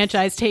Bachelor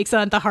franchise takes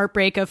on the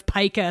heartbreak of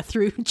Pika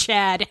through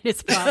Chad and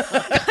his mom.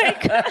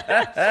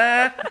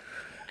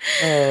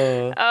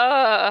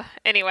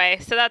 Anyway,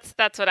 so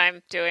that's what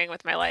I'm doing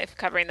with my life,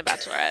 covering The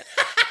Bachelorette.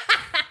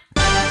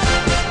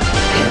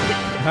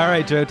 All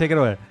right, Joe, take it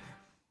away.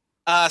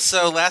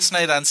 So last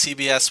night on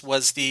CBS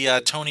was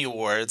the Tony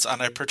Awards, on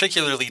a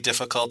particularly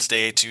difficult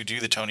day to do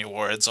the Tony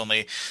Awards,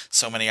 only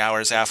so many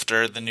hours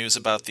after the news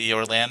about the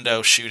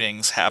Orlando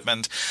shootings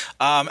happened.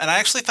 And I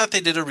actually thought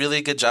they did a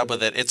really good job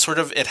with it.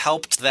 It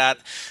helped that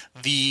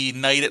the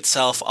night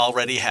itself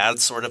already had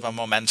sort of a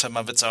momentum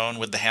of its own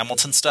with the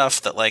Hamilton stuff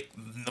that like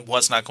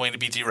was not going to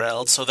be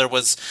derailed. So there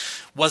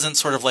wasn't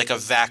sort of like a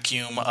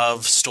vacuum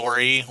of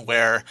story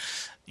where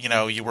you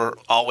know, you were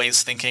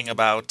always thinking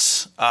about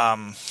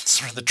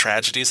sort of the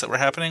tragedies that were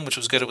happening, which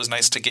was good. It was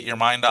nice to get your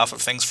mind off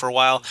of things for a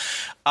while.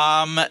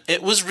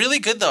 It was really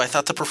good, though. I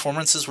thought the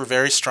performances were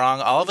very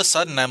strong. All of a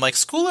sudden, I'm like,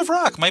 School of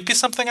Rock might be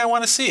something I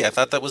want to see. I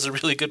thought that was a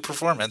really good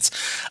performance.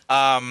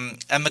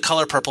 And the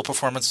Color Purple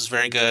performance was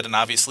very good, and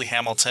obviously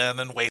Hamilton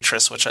and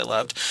Waitress, which I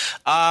loved.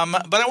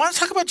 But I want to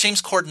talk about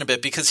James Corden a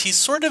bit, because he's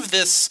sort of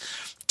this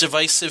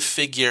divisive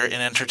figure in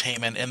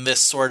entertainment, in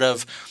this sort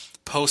of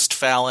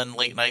post-Fallon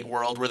late night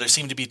world where there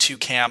seem to be two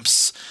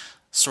camps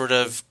sort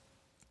of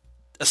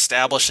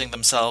establishing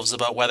themselves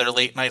about whether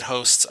late night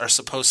hosts are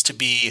supposed to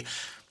be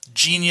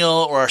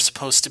genial or are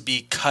supposed to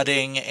be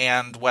cutting,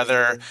 and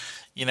whether,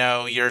 you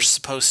know, you're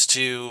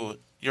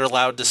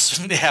allowed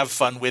to have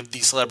fun with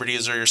these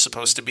celebrities, or you're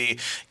supposed to be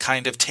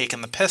kind of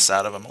taking the piss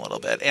out of them a little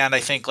bit. And I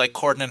think like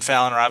Corden and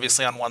Fallon are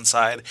obviously on one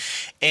side.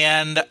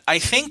 And I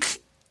think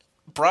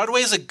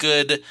Broadway is a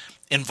good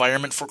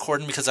environment for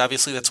Corden because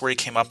obviously that's where he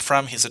came up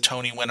from. He's a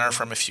Tony winner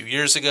from a few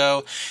years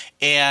ago.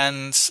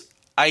 And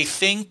I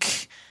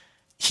think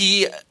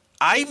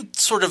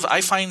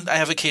I find I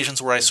have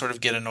occasions where I sort of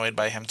get annoyed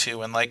by him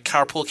too. And like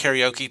carpool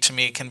karaoke to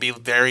me can be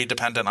very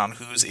dependent on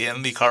who's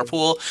in the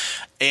carpool.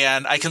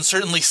 And I can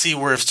certainly see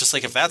where it's just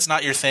like, if that's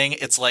not your thing,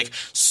 it's like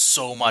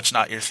so much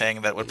not your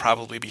thing that would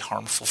probably be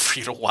harmful for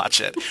you to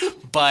watch it.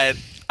 But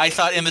I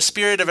thought in the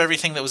spirit of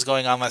everything that was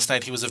going on last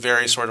night, he was a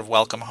very sort of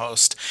welcome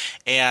host.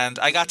 And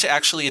I got to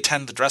actually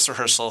attend the dress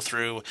rehearsal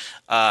through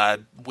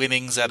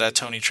winnings at a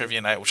Tony Trivia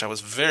Night, which I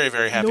was very,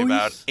 very happy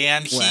about.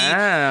 And he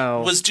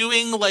was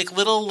doing like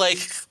little,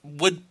 like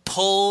would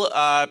pull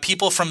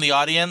people from the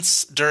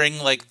audience during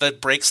like the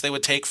breaks they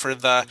would take for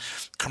the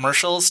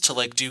commercials to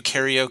like do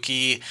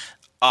karaoke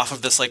off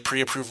of this like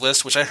pre-approved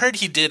list, which I heard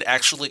he did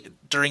actually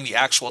during the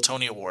actual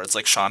Tony Awards,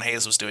 like Sean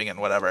Hayes was doing it and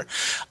whatever.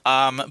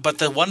 But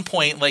the one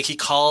point, like he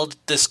called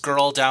this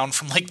girl down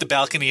from like the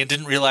balcony and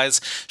didn't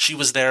realize she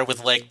was there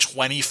with like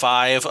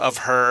 25 of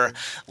her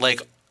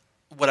like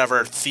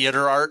whatever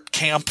theater art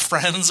camp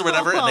friends or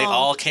whatever, and they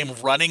all came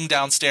running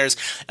downstairs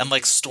and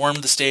like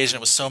stormed the stage, and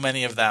it was so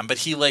many of them. But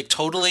he like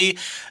totally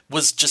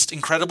was just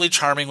incredibly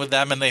charming with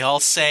them, and they all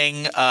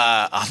sang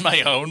On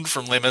My Own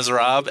from Les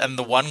Miserables, and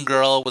the one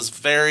girl was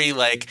very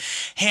like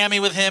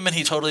hammy with him, and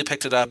he totally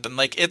picked it up. And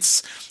like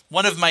it's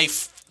one of my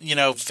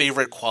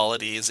favorite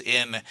qualities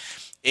in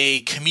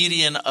a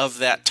comedian of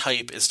that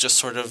type is just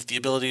sort of the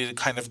ability to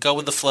kind of go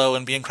with the flow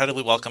and be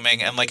incredibly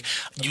welcoming. And like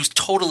you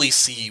totally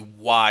see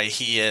why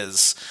he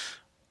is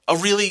a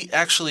really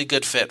actually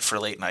good fit for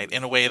late night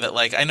in a way that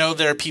like I know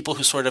there are people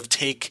who sort of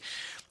take,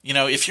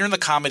 if you're in the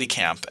comedy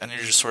camp and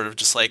you're just sort of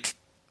just like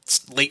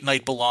late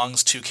night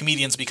belongs to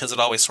comedians because it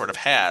always sort of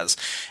has.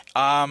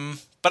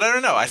 But I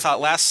don't know. I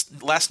thought last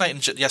night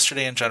and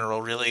yesterday in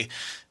general really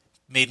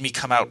made me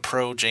come out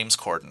pro James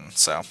Corden.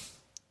 So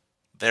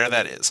there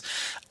that is.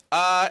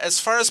 As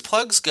far as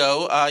plugs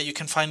go, you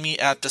can find me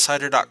at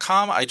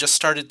Decider.com. I just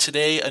started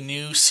today a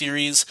new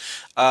series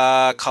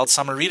called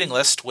Summer Reading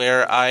List,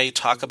 where I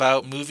talk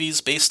about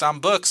movies based on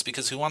books,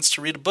 because who wants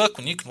to read a book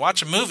when you can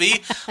watch a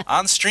movie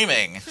on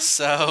streaming?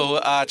 So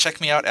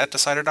check me out at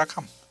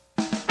Decider.com.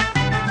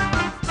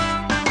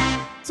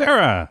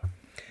 Sarah.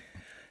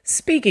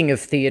 Speaking of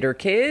theater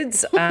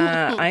kids,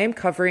 I am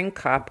covering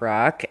Cop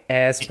Rock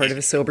as part of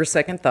a Sober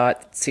Second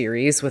Thought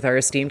series with our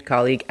esteemed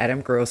colleague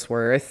Adam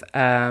Grossworth.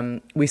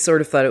 We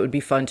sort of thought it would be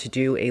fun to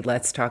do a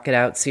Let's Talk It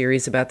Out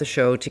series about the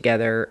show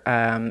together.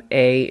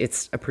 A,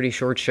 it's a pretty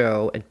short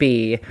show. And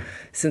B,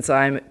 since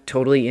I'm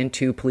totally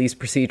into police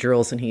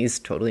procedurals and he's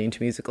totally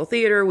into musical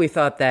theater, we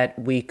thought that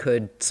we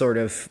could sort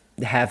of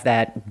have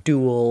that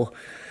dual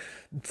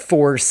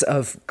force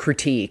of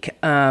critique.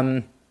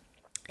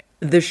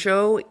 The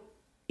show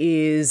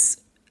is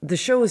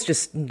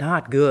just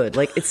not good.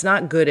 Like, it's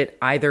not good at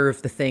either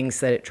of the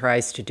things that it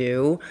tries to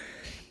do.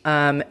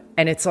 And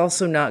it's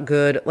also not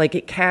good. Like,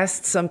 it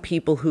casts some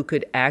people who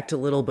could act a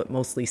little but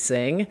mostly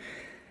sing.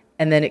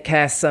 And then it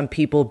casts some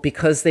people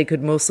because they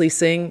could mostly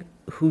sing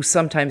who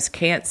sometimes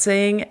can't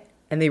sing.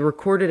 And they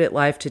recorded it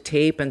live to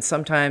tape. And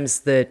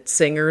sometimes the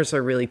singers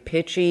are really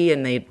pitchy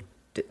and they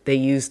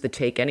use the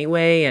take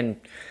anyway and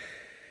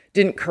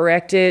didn't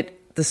correct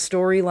it. The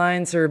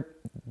storylines are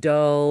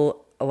dull.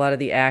 A lot of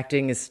the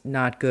acting is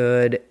not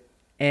good.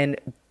 And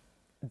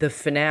the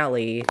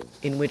finale,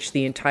 in which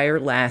the entire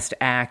last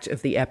act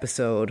of the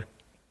episode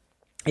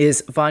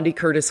is Vondie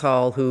Curtis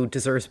Hall, who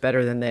deserves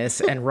better than this,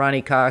 and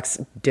Ronnie Cox,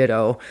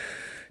 ditto,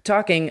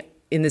 talking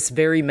in this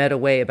very meta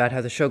way about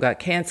how the show got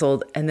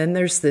canceled. And then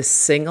there's this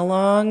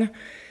sing-along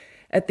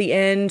at the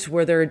end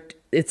where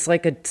it's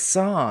like a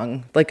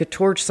song, like a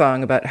torch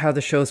song about how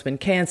the show's been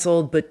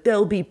canceled, but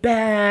they'll be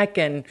back.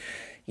 And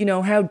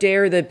how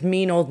dare the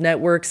mean old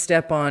network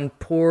step on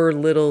poor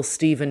little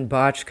Stephen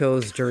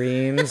Bochco's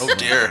dreams. Oh,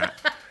 dear.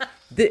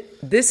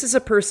 This is a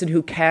person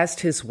who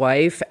cast his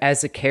wife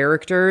as a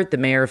character, the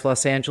mayor of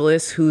Los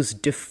Angeles, whose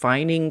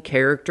defining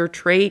character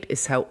trait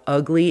is how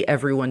ugly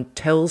everyone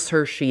tells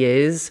her she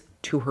is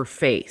to her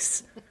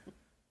face.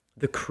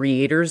 The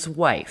creator's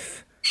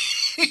wife.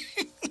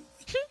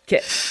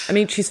 I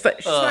mean, she's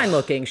fine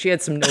looking. She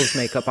had some nose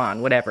makeup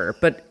on, whatever.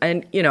 But,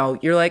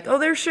 you're like, oh,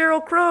 there's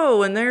Sheryl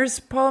Crow and there's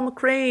Paul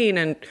McCrane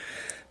and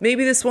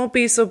maybe this won't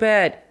be so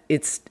bad.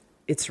 It's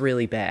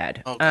really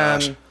bad. Oh,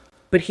 gosh.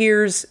 But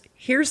here's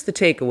the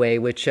takeaway,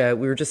 which we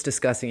were just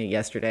discussing it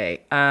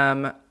yesterday.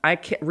 I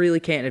really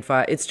can't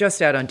advise. It's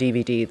just out on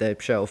DVD, the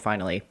show,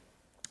 finally.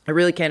 I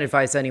really can't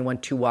advise anyone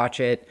to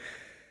watch it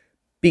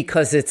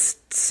because it's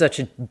such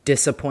a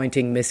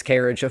disappointing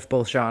miscarriage of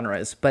both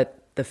genres. But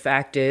the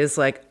fact is,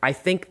 like, I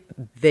think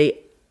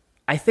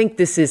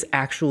this is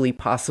actually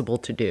possible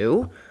to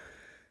do.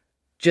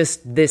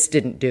 Just this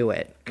didn't do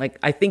it. Like,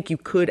 I think you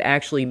could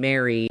actually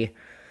marry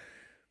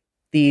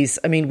these.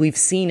 I mean, we've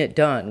seen it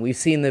done. We've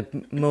seen the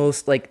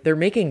most, like, they're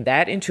making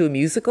that into a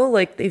musical.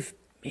 Like, they've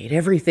made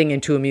everything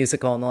into a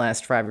musical in the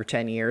last 5 or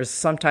 10 years,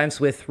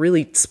 sometimes with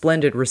really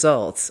splendid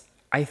results.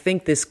 I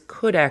think this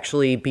could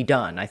actually be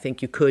done. I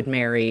think you could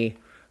marry,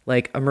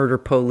 like, a murder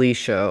police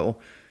show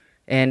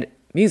and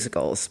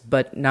musicals,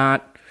 but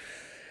not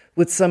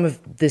with some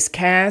of this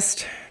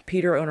cast.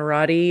 Peter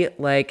Onorati,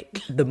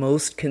 like, the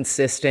most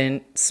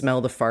consistent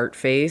smell the fart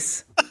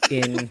face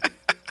in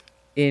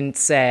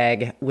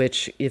SAG,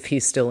 which, if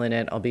he's still in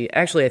it, I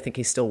think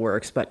he still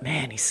works, but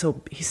man, he's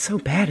so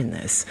bad in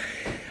this.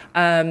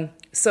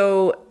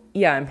 So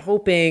yeah, I'm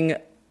hoping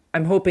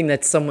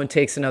that someone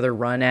takes another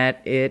run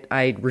at it.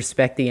 I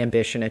respect the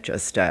ambition. It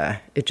just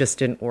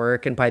didn't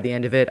work. And by the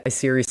end of it, I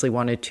seriously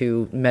wanted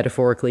to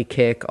metaphorically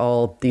kick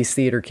all these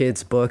theater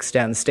kids' books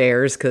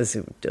downstairs because,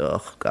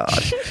 oh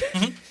God,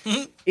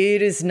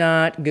 it is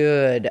not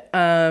good.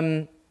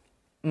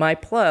 My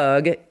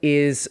plug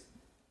is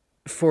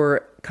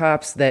for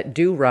cops that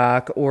do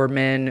rock, or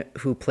men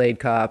who played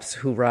cops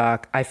who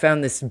rock. I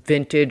found this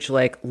vintage,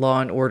 like, Law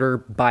and Order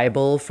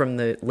Bible from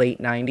the late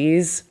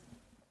 90s.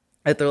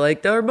 And they're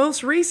like, our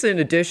most recent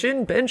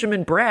edition,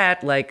 Benjamin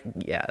Bratt. Like,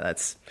 yeah,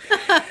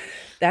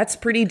 that's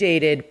pretty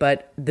dated.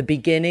 But the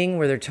beginning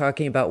where they're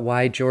talking about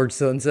why George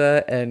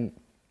Zunza and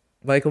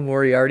Michael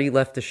Moriarty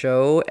left the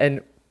show,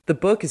 and the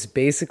book is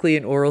basically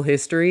an oral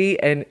history,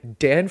 and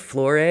Dan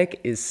Florek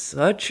is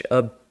such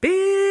a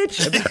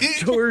bitch about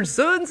George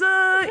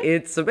Zunza.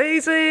 It's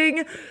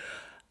amazing.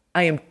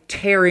 I am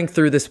tearing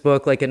through this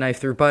book like a knife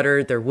through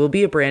butter. There will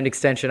be a brand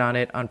extension on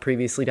it on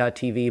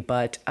Previously.tv,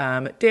 but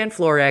Dan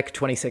Florek,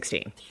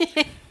 2016.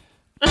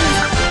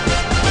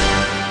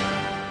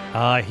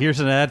 Here's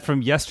an ad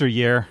from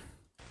yesteryear.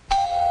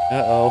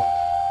 Uh-oh.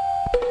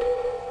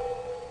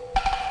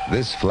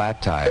 This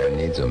flat tire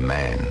needs a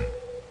man,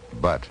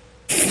 but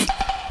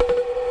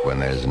when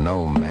there's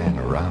no man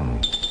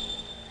around.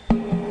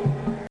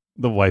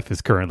 The wife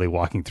is currently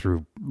walking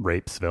through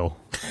Rapesville.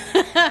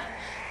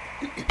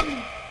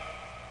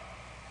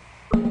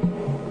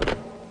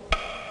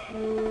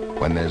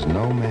 When there's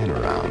no man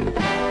around,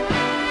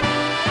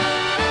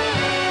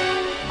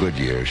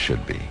 Goodyear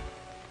should be.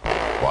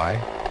 Why?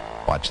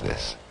 Watch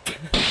this.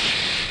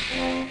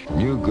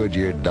 New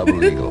Goodyear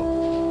Double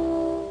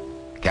Eagle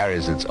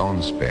carries its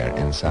own spare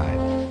inside.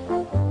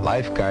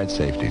 Lifeguard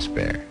safety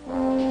spare.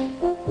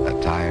 A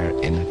tire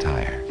in a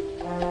tire.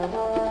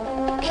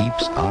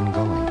 Keeps on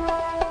going.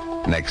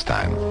 Next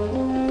time,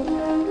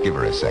 give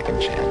her a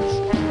second chance.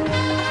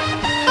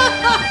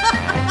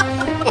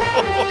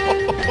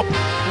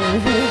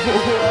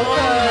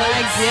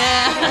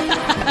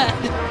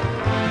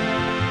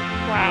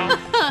 Wow.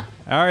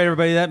 All right,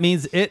 everybody, that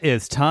means it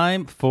is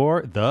time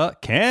for the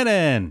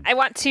canon. I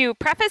want to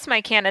preface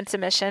my canon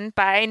submission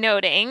by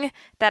noting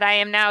that I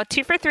am now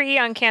 2 for 3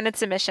 on canon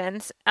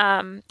submissions.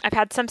 I've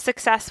had some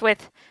success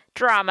with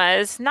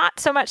dramas,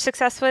 not so much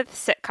success with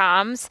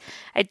sitcoms.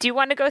 I do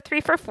want to go 3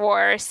 for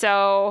 4,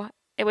 so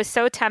it was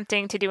so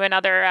tempting to do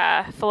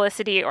another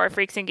Felicity or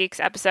Freaks and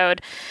Geeks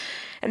episode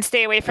and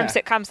stay away from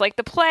sitcoms like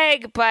The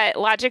Plague, but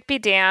logic be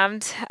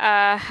damned.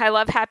 I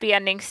love happy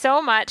endings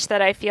so much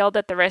that I feel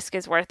that the risk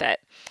is worth it.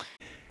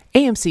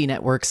 AMC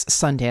Network's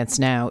Sundance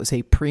Now is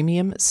a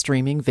premium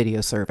streaming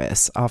video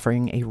service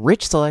offering a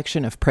rich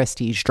selection of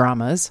prestige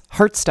dramas,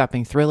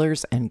 heart-stopping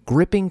thrillers, and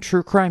gripping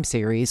true crime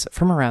series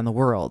from around the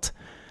world.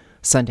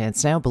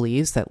 Sundance Now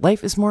believes that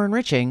life is more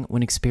enriching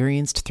when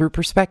experienced through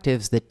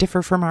perspectives that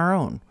differ from our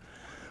own.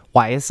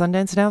 Why is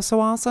Sundance Now so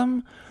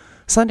awesome?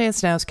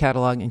 Sundance Now's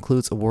catalog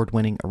includes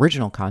award-winning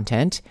original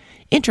content,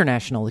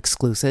 international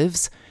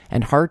exclusives,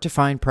 and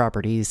hard-to-find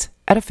properties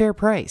at a fair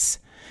price.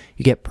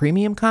 You get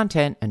premium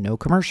content and no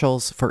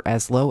commercials for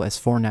as low as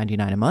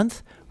 $4.99 a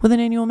month with an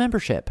annual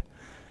membership.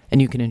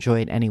 And you can enjoy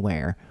it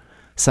anywhere.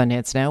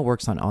 Sundance Now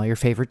works on all your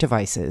favorite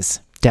devices.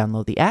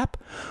 Download the app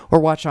or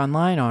watch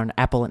online on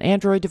Apple and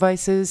Android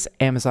devices,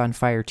 Amazon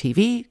Fire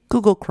TV,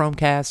 Google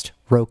Chromecast,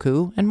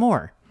 Roku, and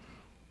more.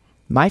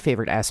 My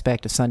favorite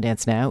aspect of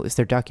Sundance Now is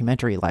their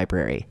documentary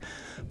library.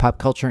 Pop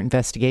culture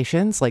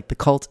investigations like The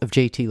Cult of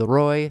J.T.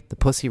 Leroy, The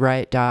Pussy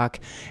Riot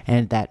doc,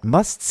 and that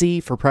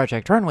must-see for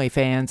Project Runway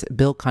fans,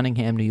 Bill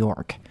Cunningham, New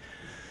York.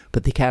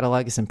 But the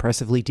catalog is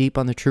impressively deep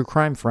on the true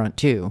crime front,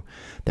 too.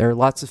 There are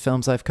lots of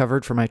films I've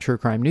covered for my true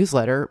crime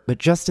newsletter, but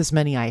just as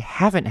many I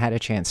haven't had a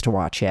chance to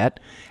watch yet,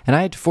 and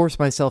I had to force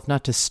myself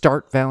not to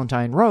start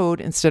Valentine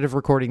Road instead of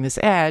recording this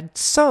ad,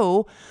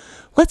 so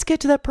let's get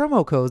to that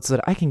promo code so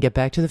that I can get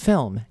back to the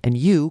film, and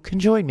you can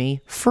join me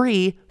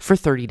free for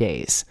 30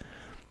 days.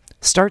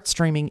 Start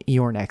streaming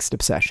your next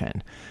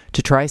obsession.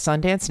 To try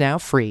Sundance Now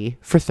free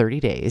for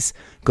 30 days,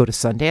 go to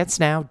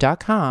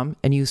sundancenow.com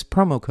and use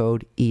promo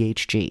code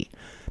EHG.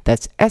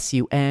 That's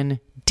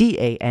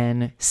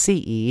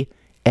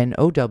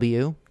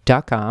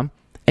sundancenow.com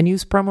and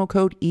use promo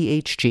code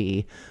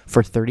EHG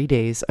for 30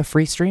 days of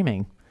free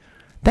streaming.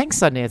 Thanks,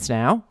 Sundance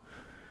Now.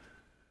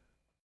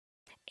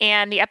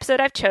 And the episode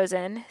I've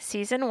chosen,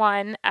 Season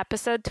 1,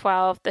 Episode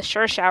 12, The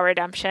Sure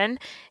Redemption,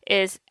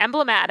 is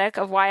emblematic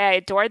of why I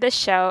adore this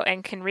show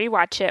and can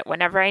rewatch it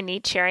whenever I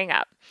need cheering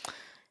up.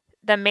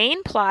 The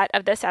main plot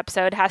of this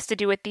episode has to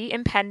do with the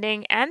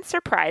impending and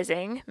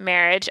surprising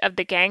marriage of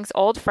the gang's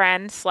old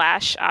friend /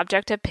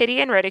 object of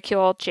pity and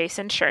ridicule,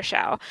 Jason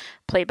Shershow,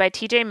 played by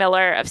TJ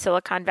Miller of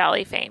Silicon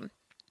Valley fame.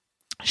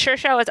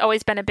 Shershow has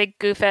always been a big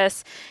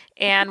goofus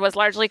and was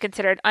largely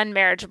considered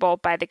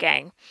unmarriageable by the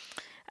gang.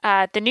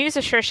 The news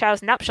of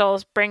Shershow's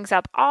nuptials brings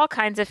up all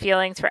kinds of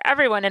feelings for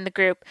everyone in the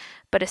group,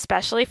 but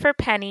especially for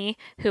Penny,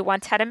 who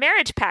once had a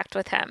marriage pact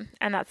with him.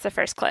 And that's the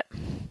first clip.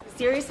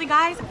 Seriously,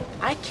 guys,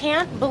 I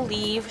can't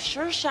believe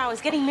Shershow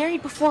is getting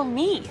married before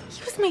me.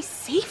 He was my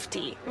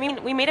safety. I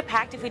mean, we made a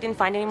pact if we didn't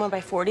find anyone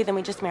by 40, then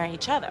we just marry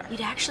each other.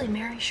 You'd actually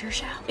marry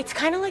Shershow? It's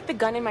kind of like the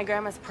gun in my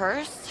grandma's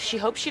purse. She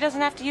hopes she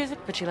doesn't have to use it,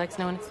 but she likes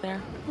knowing it's there.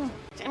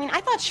 I mean,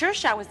 I thought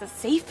Shershow was the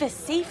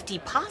safest safety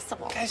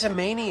possible. The guy's a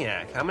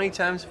maniac. How many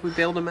times have we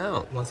bailed him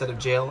out? Once out of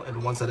jail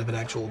and once out of an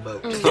actual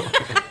boat.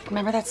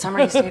 Remember that summer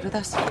he stayed with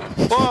us?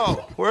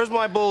 Whoa, where's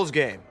my Bulls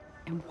game?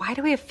 And why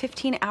do we have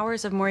 15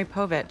 hours of Maury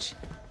Povich?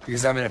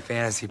 Because I'm in a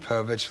fantasy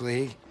Povich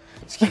league.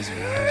 Excuse me,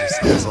 let me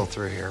just guzzle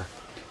through here.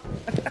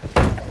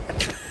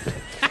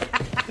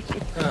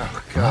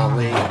 Oh,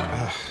 golly.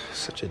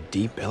 Such a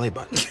deep belly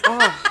button.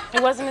 Oh,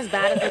 it wasn't as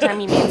bad as the time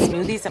you made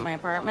smoothies at my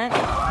apartment.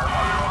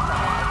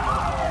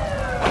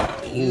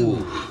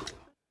 Ooh.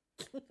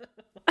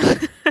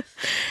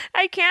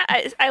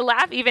 I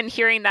laugh even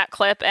hearing that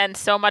clip, and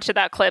so much of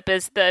that clip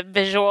is the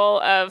visual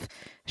of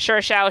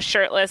Shershow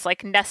shirtless,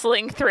 like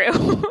nestling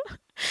through.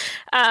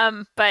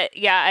 But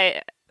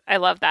yeah, I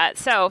love that.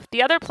 So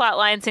the other plot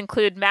lines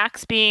include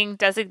Max being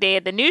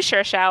designated the new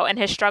Shershow and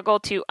his struggle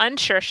to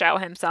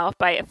un-Shershow himself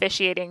by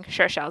officiating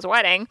Shershow's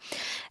wedding,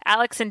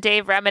 Alex and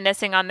Dave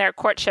reminiscing on their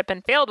courtship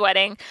and failed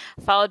wedding,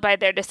 followed by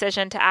their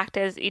decision to act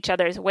as each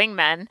other's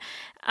wingmen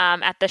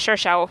at the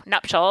Shershow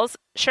nuptials,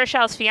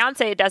 Shershow's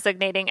fiance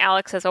designating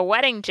Alex as a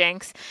wedding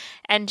jinx,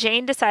 and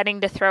Jane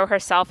deciding to throw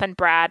herself and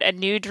Brad a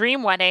new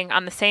dream wedding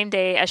on the same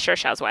day as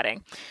Shershow's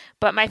wedding.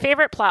 But my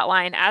favorite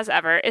plotline, as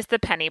ever, is the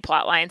Penny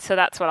plotline, so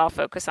that's what I'll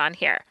focus on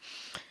here.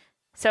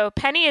 So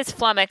Penny is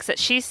flummoxed that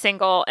she's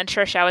single and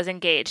Shershow is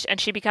engaged, and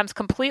she becomes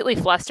completely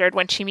flustered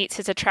when she meets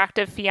his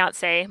attractive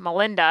fiancée,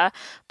 Melinda,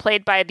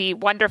 played by the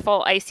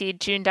wonderful, icy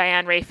June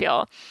Diane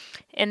Raphael.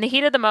 In the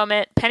heat of the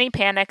moment, Penny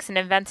panics and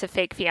invents a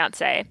fake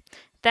fiancé.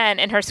 Then,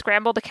 in her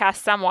scramble to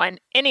cast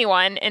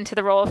anyone, into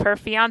the role of her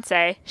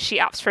fiancé, she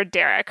opts for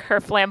Derek, her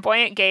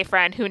flamboyant gay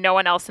friend who no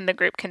one else in the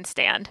group can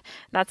stand.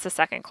 That's the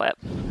second clip.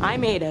 I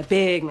made a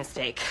big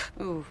mistake.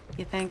 Ooh,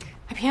 you think?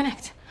 I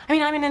panicked. I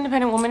mean, I'm an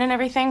independent woman and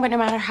everything, but no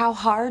matter how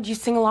hard you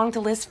sing along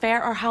to Liz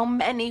Phair or how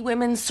many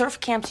women's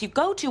surf camps you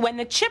go to, when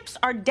the chips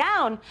are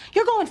down,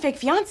 you're going fake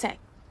fiancé.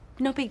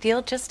 No big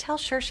deal. Just tell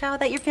Shershow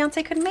that your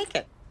fiancé couldn't make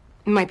it.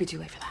 It might be too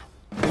late for that.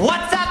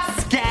 What's up,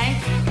 skank?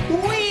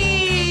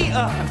 Wee!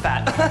 Oh, I'm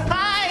fat.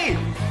 Hi!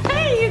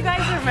 Hey, you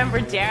guys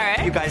remember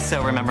Derek? You guys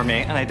so remember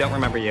me, and I don't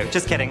remember you.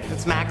 Just kidding.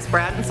 It's Max,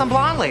 Brad, and some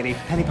blonde lady.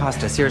 Penny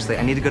Pasta, seriously,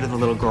 I need to go to the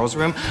little girls'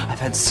 room. I've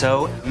had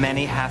so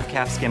many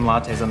half-calf skim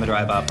lattes on the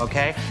drive up,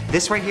 okay?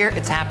 This right here,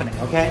 it's happening,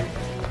 okay?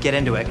 Get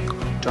into it.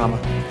 Drama.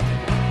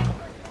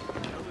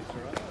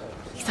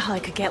 He's all I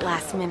could get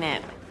last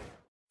minute.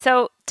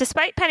 So,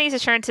 despite Penny's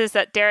assurances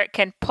that Derek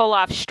can pull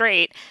off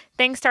straight,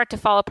 things start to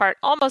fall apart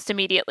almost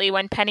immediately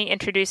when Penny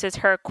introduces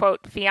her,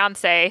 quote,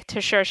 fiancé to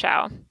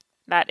Shershow.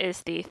 That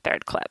is the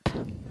third clip.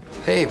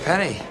 Hey,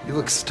 Penny, you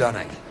look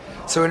stunning.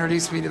 So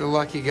introduce me to the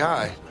lucky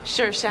guy.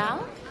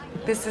 Shershow,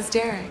 this is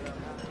Derek.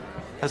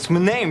 That's my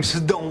name,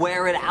 so don't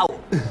wear it out.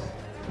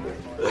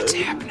 What's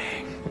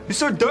happening?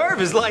 This hors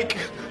d'oeuvre is like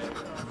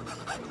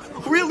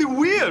really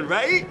weird,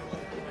 right?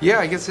 Yeah,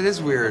 I guess it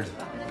is weird,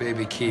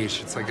 baby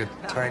quiche. It's like a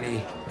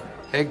tiny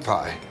egg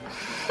pie.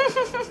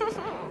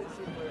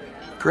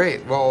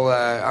 Great. Well,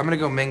 I'm gonna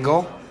go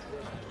mingle.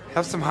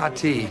 Have some hot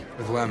tea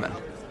with lemon.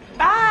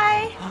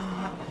 Bye.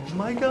 Oh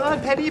my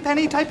God,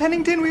 Penny, Ty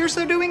Pennington, we are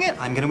so doing it.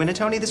 I'm gonna win a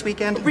Tony this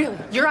weekend. Really?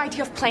 Your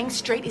idea of playing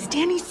straight is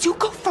Danny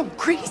Zuko from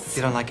Grease?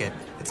 You don't like it?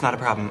 It's not a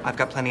problem. I've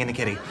got plenty in the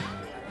kitty.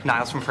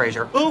 Niles from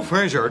Frasier. Oh,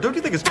 Frasier, don't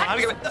you think it's fun?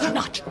 That's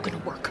not gonna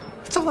work.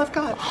 That's all I've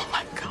got. Oh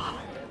my God.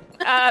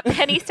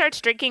 Penny starts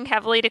drinking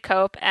heavily to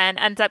cope and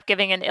ends up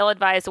giving an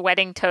ill-advised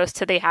wedding toast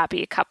to the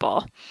happy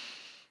couple.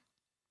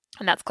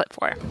 And that's clip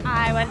 4.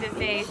 I want to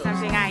say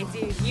something I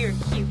do. You're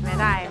cute, but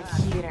I'm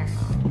cuter.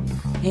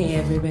 Hey,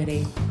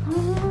 everybody.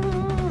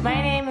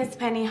 My name is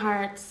Penny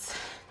Hartz.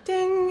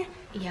 Ding.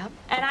 Yep.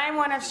 And I'm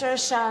one of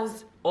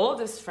Shershow's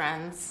oldest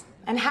friends.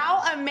 And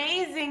how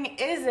amazing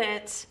is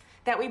it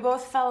that we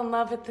both fell in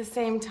love at the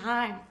same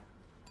time?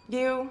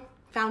 You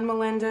found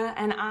Melinda,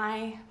 and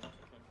I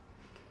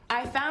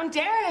found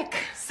Derek.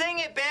 Sing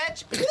it,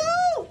 bitch.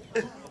 Woo!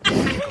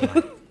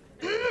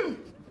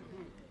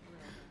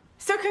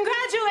 So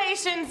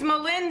congratulations,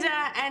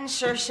 Melinda and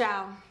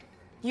Shershow.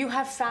 You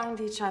have found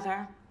each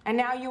other, and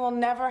now you will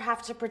never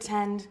have to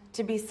pretend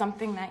to be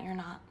something that you're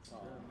not.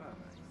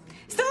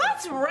 So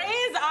let's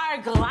raise our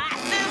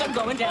glasses. I'm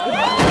going down.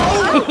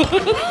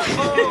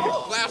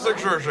 Classic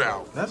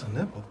Show. That's a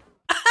nipple.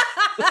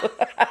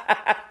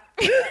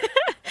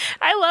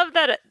 I love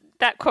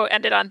that quote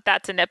ended on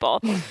 "that's a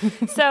nipple."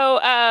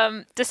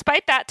 So,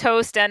 despite that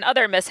toast and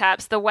other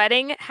mishaps, the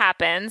wedding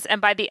happens, and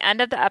by the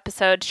end of the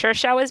episode,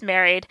 Shershao is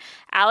married.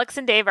 Alex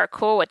and Dave are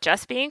cool with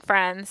just being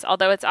friends,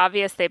 although it's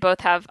obvious they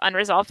both have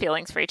unresolved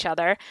feelings for each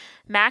other.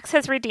 Max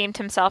has redeemed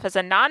himself as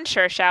a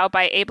non-Shershao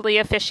by ably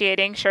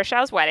officiating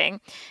Shershao's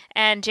wedding,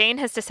 and Jane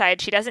has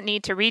decided she doesn't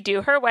need to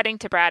redo her wedding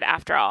to Brad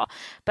after all.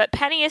 But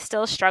Penny is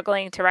still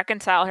struggling to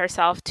reconcile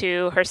herself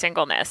to her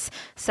singleness,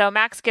 so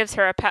Max gives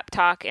her a pep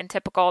talk in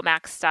typical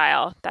Max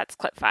style. That's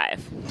clip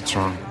 5. What's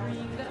wrong?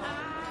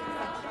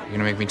 You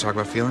gonna make me talk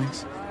about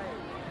feelings?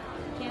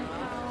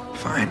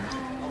 Fine.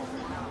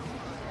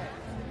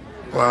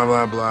 Blah,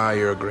 blah, blah,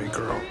 you're a great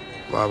girl.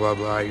 Blah, blah,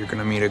 blah, you're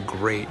gonna meet a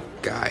great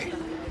guy.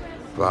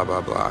 Blah,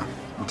 blah, blah.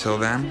 Until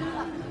then,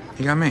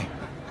 you got me.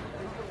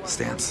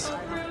 Stance.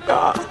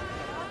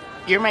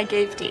 You're my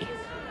gafety.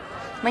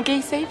 My gay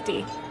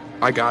safety.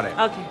 I got it.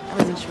 Okay, I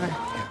wasn't sure.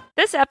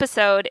 This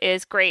episode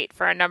is great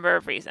for a number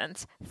of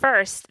reasons.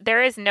 First,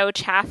 there is no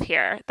chaff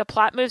here. The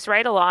plot moves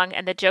right along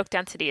and the joke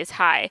density is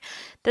high.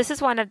 This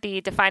is one of the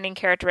defining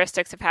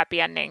characteristics of happy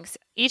endings.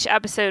 Each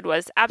episode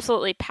was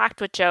absolutely packed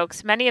with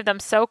jokes, many of them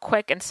so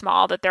quick and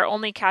small that they're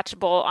only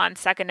catchable on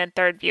second and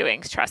third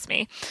viewings, trust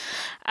me.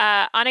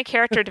 On a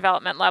character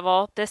development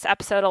level, this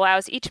episode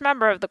allows each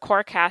member of the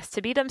core cast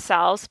to be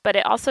themselves, but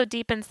it also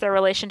deepens their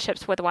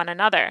relationships with one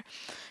another.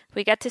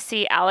 We get to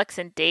see Alex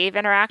and Dave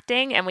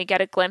interacting, and we get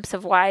a glimpse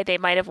of why they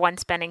might have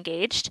once been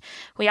engaged.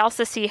 We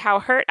also see how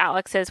hurt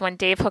Alex is when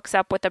Dave hooks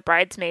up with the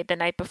bridesmaid the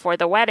night before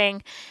the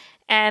wedding,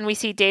 and we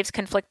see Dave's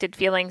conflicted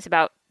feelings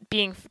about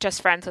being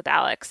just friends with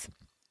Alex.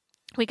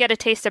 We get a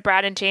taste of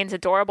Brad and Jane's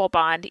adorable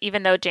bond,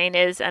 even though Jane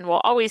is and will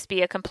always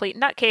be a complete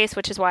nutcase,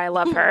 which is why I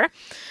love her.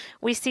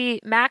 We see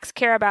Max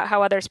care about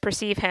how others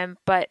perceive him,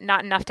 but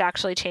not enough to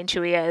actually change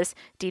who he is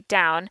deep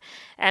down.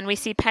 And we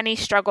see Penny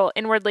struggle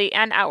inwardly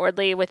and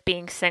outwardly with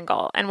being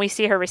single, and we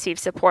see her receive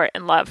support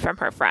and love from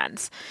her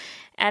friends.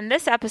 And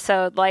this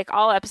episode, like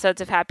all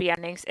episodes of Happy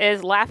Endings,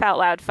 is laugh out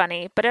loud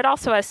funny, but it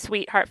also has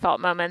sweet,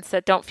 heartfelt moments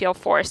that don't feel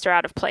forced or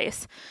out of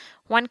place.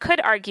 One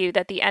could argue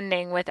that the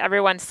ending, with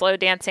everyone slow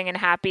dancing and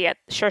happy at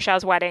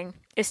Shershao's wedding,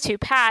 is too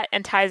pat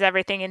and ties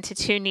everything into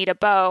too neat a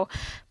bow,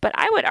 but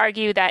I would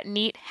argue that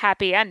neat,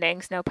 happy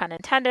endings, no pun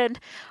intended,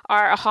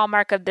 are a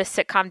hallmark of this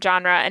sitcom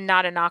genre and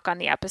not a knock on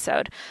the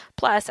episode.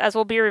 Plus, as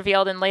will be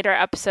revealed in later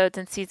episodes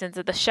and seasons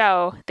of the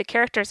show, the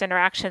characters'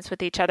 interactions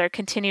with each other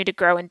continue to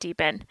grow and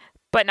deepen.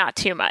 But not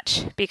too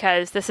much,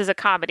 because this is a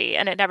comedy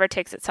and it never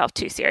takes itself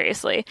too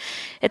seriously.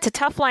 It's a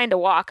tough line to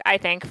walk, I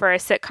think, for a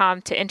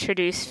sitcom to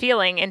introduce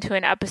feeling into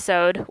an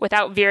episode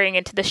without veering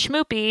into the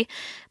schmoopy,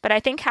 but I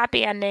think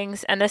Happy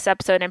Endings, and this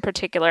episode in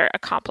particular,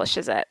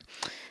 accomplishes it.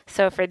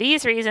 So for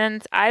these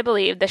reasons, I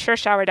believe The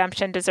Shershao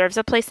Redemption deserves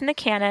a place in the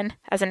canon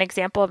as an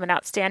example of an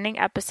outstanding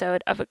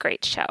episode of a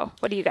great show.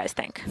 What do you guys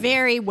think?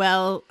 Very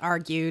well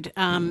argued.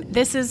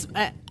 This is...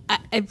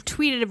 I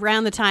tweeted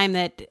around the time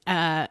that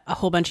a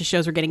whole bunch of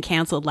shows were getting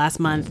canceled last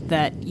month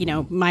that, you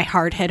know, my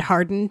heart had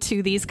hardened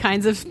to these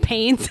kinds of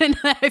pains, and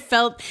I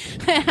felt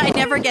I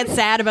never get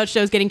sad about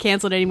shows getting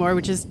canceled anymore,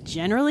 which is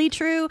generally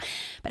true.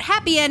 But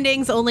Happy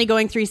Endings, only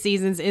going 3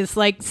 seasons, is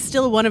like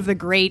still one of the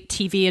great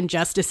TV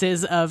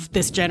injustices of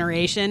this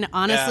generation.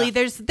 Honestly,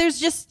 there's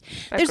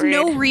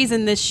no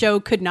reason this show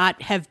could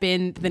not have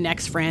been the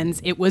next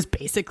Friends. It was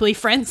basically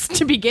Friends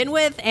to begin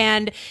with,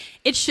 and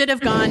it should have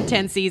gone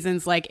 10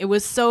 seasons. Like, it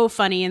was so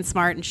funny and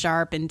smart and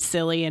sharp and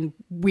silly and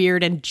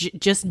weird and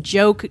just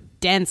joke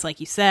dense, like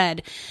you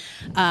said.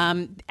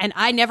 And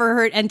I never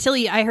heard, until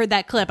I heard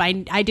that clip, I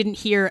didn't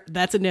hear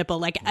 "that's a nipple,"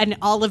 like, and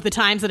all of the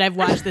times that I've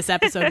watched this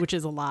episode, which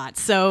is a lot.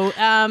 So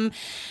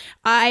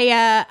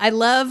I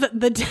love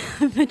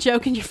the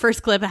joke in your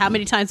first clip. How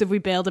many times have we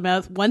bailed him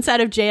out? Once out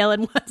of jail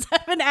and once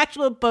out of an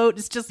actual boat.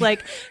 It's just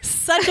like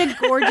such a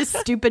gorgeous,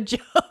 stupid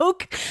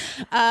joke.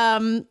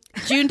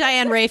 June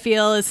Diane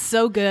Raphael is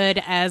so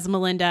good as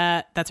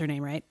Melinda. That's her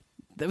name, right?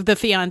 The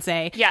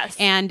fiance. Yes.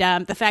 And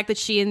the fact that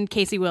she and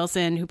Casey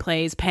Wilson, who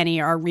plays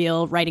Penny, are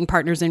real writing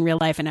partners in real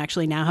life and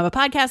actually now have a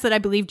podcast that I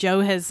believe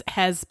Joe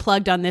has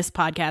plugged on this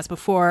podcast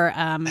before,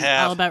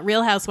 all about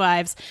Real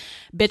Housewives.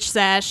 Bitch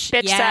Sesh.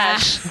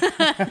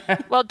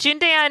 Sesh. Well, June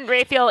Diane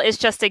Raphael is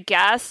just a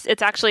guest.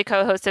 It's actually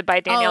co-hosted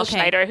by Danielle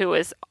Schneider, who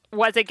was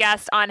a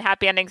guest on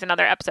Happy Endings,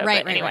 another episode.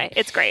 Right, but anyway,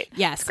 it's great.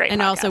 Yes. It's great and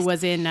podcast. Also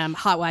was in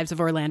Hot Wives of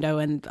Orlando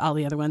and all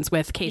the other ones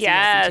with Casey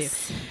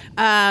Wilson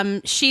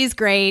too. She's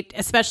great,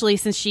 especially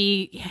since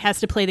she has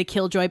to play the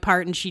Killjoy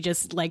part and she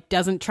just like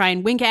doesn't try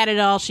and wink at it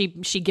all. She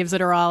gives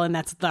it her all, and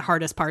that's the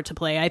hardest part to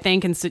play, I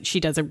think, and so she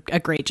does a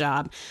great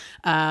job.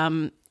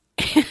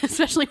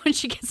 Especially when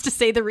she gets to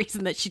say the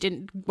reason that she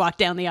didn't walk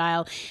down the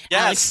aisle.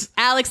 Yes.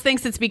 Alex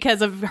thinks it's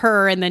because of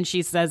her, and then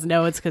she says,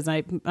 no, it's because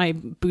my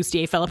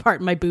bustier fell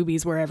apart and my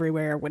boobies were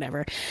everywhere or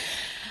whatever.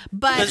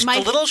 But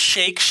the little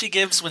shake she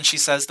gives when she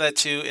says that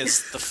too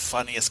is the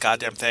funniest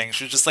goddamn thing.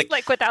 She's just like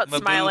without the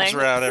smiling. boobs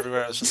are out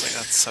everywhere. I was just like,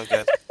 that's so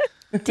good.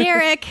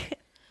 Derek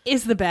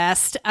is the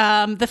best.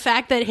 The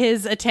fact that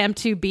his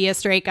attempt to be a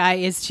straight guy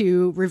is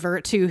to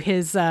revert to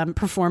his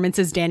performance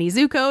as Danny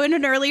Zuko in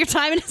an earlier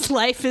time in his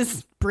life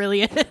is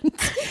brilliant.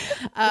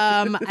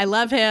 I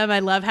love him. I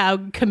love how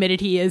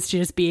committed he is to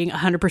just being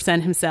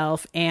 100%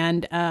 himself.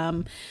 And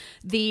I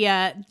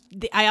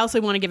also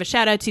want to give a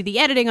shout out to the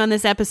editing on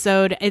this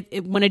episode.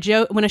 When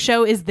a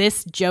show is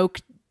this joke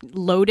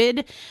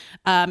loaded,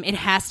 it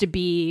has to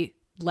be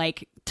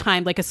like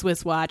timed like a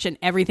Swiss watch, and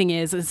everything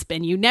is a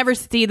spin. You never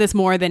see this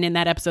more than in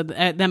that episode,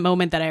 that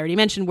moment that I already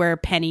mentioned where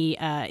Penny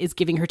is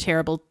giving her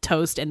terrible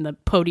toast and the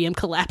podium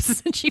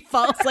collapses and she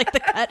falls like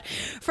the cut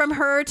from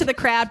her to the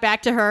crowd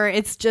back to her.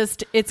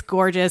 It's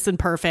gorgeous and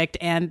perfect.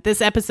 And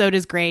this episode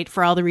is great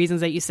for all the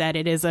reasons that you said.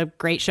 It is a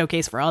great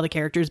showcase for all the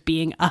characters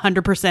being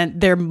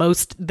 100% their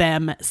most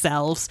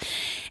themselves.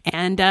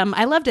 And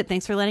I loved it.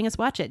 Thanks for letting us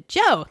watch it.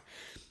 Joe.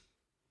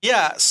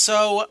 Yeah,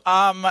 so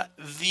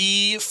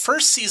the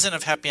first season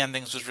of Happy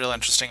Endings was real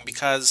interesting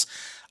because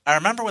I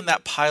remember when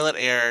that pilot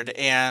aired,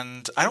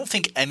 and I don't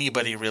think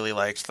anybody really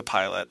liked the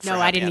pilot for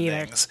Happy I didn't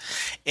Endings.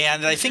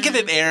 And I think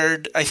it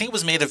aired, I think it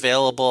was made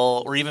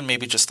available, or even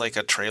maybe just like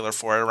a trailer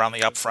for it around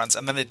the upfronts,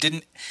 and then it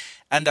didn't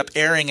end up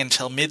airing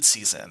until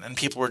mid-season, and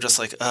people were just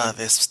like,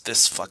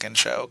 this fucking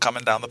show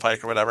coming down the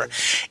pike or whatever.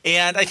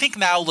 And I think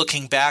now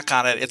looking back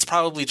on it, it's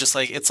probably just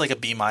like, it's like a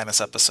B-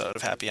 episode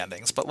of Happy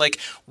Endings. But like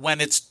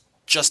when it's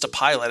just a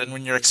pilot, and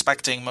when you're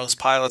expecting most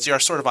pilots, you're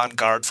sort of on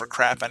guard for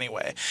crap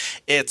anyway.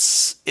 It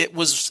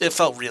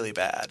felt really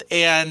bad.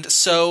 And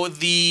so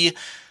the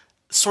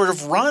sort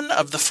of run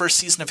of the first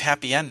season of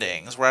Happy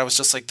Endings, where I was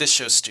just like, this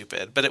show's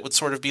stupid, but it would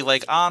sort of be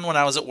like on when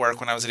I was at work,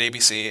 when I was at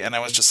ABC, and I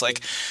was just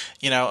like,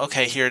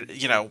 okay, here,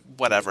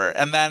 whatever.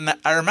 And then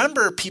I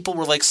remember people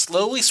were like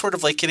slowly sort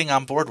of like getting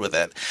on board with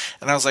it.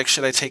 And I was like,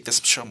 should I take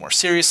this show more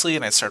seriously?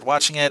 And I'd start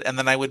watching it, and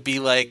then I would be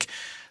like,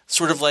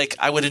 sort of like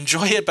I would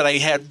enjoy it, but I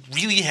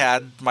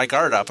had my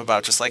guard up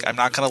about just like, I'm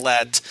not going to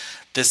let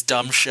this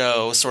dumb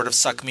show sort of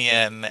suck me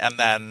in and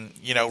then,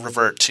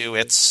 revert to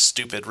its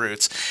stupid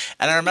roots.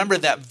 And I remember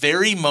that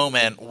very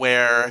moment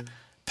where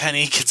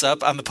Penny gets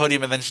up on the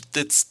podium and then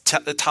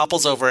it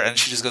topples over and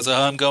she just goes,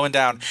 I'm going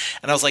down.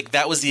 And I was like,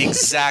 that was the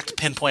exact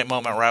pinpoint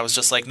moment where I was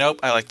just like,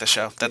 nope, I like this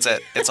show. That's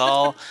it. It's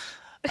all,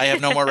 I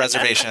have no more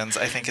reservations.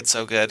 I think it's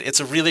so good. It's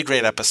a really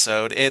great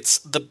episode. It's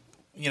the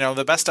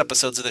best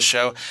episodes of the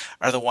show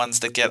are the ones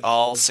that get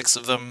all 6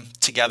 of them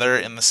together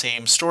in the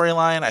same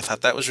storyline. I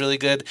thought that was really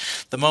good.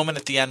 The moment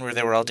at the end where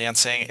they were all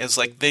dancing is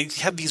like, they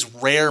had these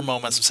rare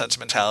moments of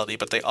sentimentality,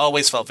 but they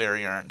always felt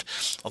very earned.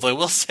 Although I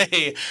will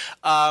say,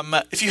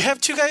 if you have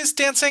 2 guys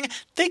dancing,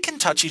 they can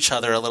touch each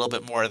other a little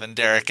bit more than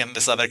Derek and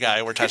this other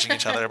guy were touching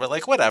each other, but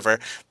like, whatever.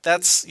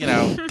 That's,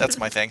 that's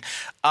my thing.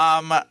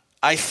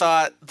 I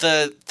thought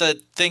the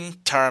thing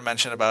Tara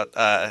mentioned about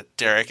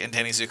Derek and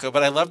Danny Zuko,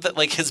 but I love that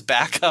like his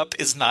backup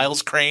is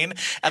Niles Crane,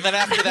 and then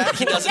after that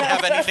he doesn't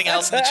have anything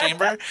else in the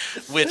chamber,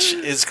 which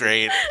is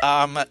great.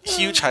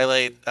 Huge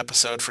highlight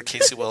episode for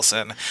Casey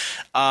Wilson.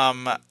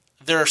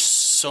 There are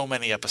so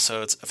many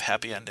episodes of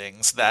Happy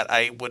Endings that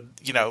I would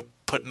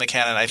put in the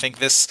canon. I think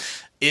this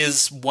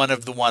is one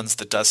of the ones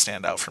that does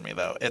stand out for me,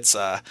 though. It's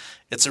a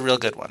real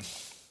good one.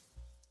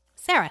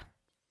 Sarah.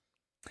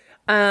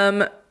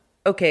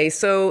 Okay,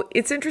 so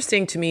it's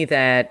interesting to me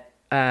that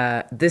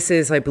this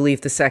is, I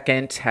believe, the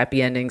second Happy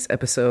Endings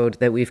episode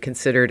that we've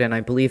considered, and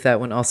I believe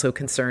that one also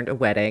concerned a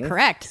wedding.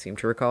 Correct. I seem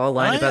to recall a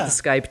line about the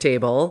Skype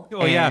table.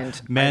 Oh, yeah,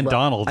 Man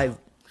Donald.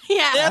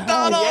 Yeah. Man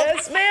Donald!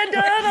 Yes, Man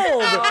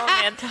Donald! Oh,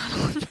 Man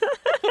Donald.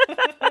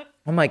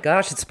 Oh my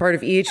gosh, it's part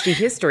of EHD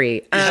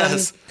history.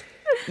 Yes.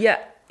 Yeah,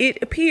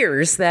 it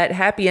appears that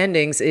Happy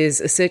Endings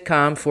is a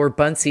sitcom for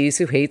bunsies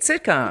who hate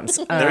sitcoms.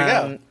 There we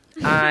go.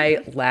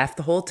 I laughed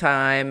the whole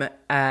time.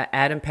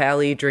 Adam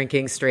Pally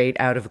drinking straight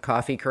out of a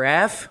coffee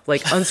carafe,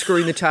 like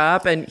unscrewing the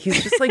top, and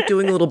he's just like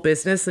doing a little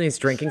business and he's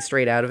drinking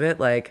straight out of it.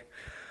 Like,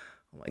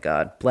 oh my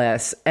God,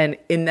 bless. And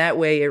in that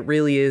way, it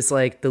really is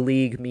like The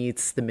League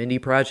meets The Mindy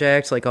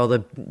Project, like all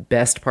the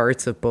best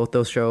parts of both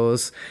those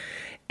shows,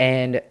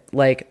 and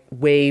like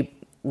way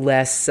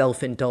less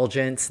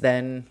self-indulgence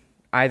than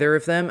either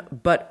of them.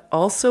 But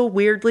also,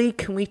 weirdly,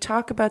 can we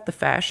talk about the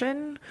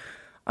fashion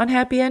on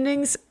Happy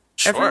Endings?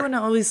 Sure. Everyone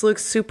always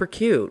looks super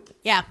cute.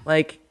 Yeah.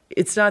 Like,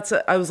 it's not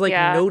so, I was like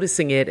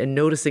noticing it and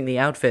noticing the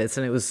outfits,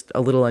 and it was a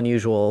little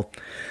unusual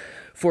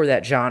for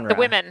that genre. The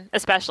women,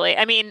 especially.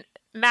 I mean,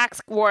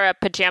 Max wore a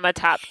pajama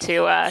top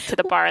to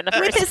the bar in the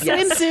first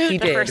swimsuit. He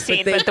did, first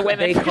scene, but but the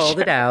women they called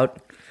it out.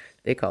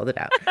 They called it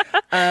out.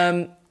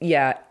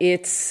 Yeah,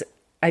 it's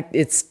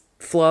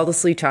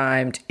flawlessly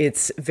timed.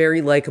 It's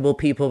very likable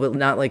people, but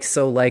not like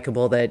so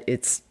likable that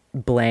it's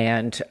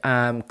bland.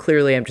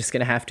 Clearly, I'm just going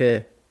to have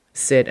to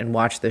sit and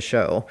watch the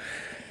show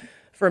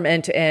from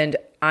end to end.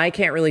 I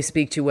can't really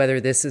speak to whether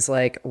this is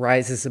like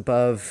rises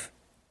above,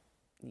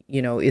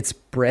 its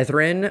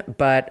brethren,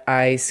 but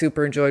I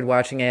super enjoyed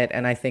watching it,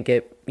 and I think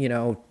it,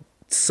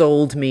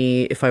 sold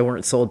me, if I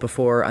weren't sold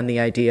before, on the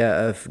idea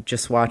of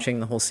just watching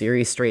the whole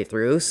series straight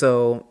through.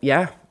 So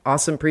yeah,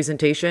 awesome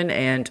presentation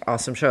and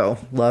awesome show.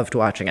 Loved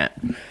watching it.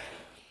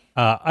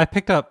 I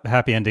picked up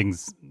Happy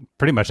Endings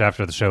pretty much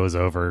after the show was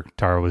over.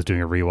 Tara was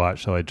doing a rewatch,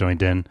 so I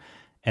joined in.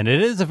 And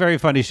it is a very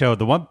funny show.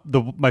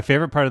 My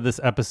favorite part of this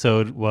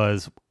episode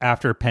was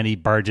after Penny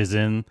barges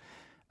in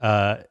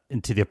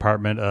into the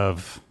apartment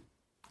of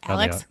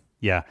Alex.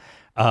 Yeah.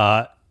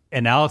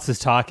 And Alex is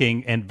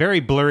talking, and very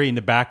blurry in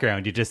the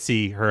background, you just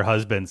see her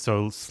husband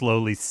so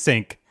slowly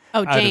sink.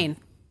 Oh, Jane.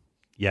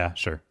 Yeah,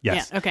 sure.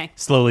 Yes. Yeah, okay.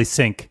 Slowly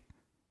sink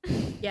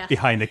Yeah.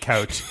 behind the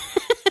couch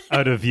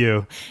out of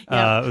view.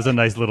 It was a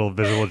nice little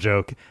visual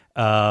joke.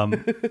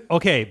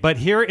 Okay, but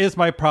here is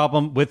my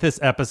problem with this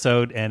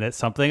episode, and it's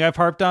something I've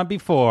harped on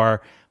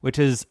before, which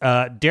is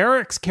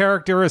Derek's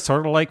character is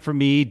sort of like, for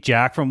me,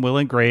 Jack from Will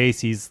and Grace.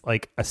 He's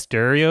like a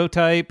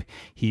stereotype.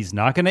 He's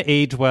not going to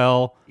age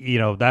well. You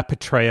know, that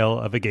portrayal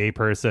of a gay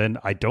person,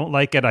 I don't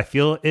like it. I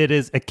feel it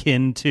is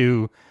akin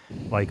to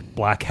like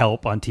Black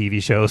Help on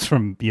TV shows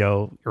from,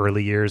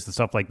 early years and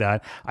stuff like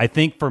that. I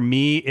think for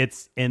me,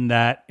 it's in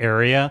that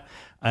area.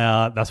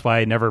 That's why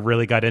I never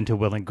really got into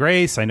Will and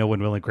Grace. I know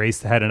when Will and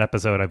Grace had an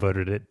episode, I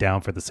voted it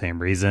down for the same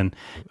reason.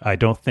 I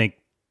don't think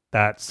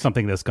that's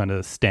something that's going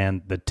to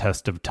stand the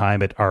test of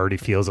time. It already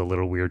feels a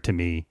little weird to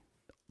me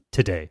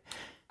today.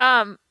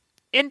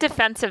 In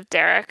defense of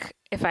Derek,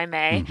 if I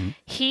may,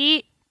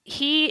 he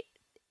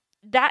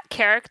that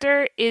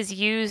character is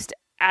used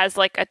as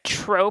like a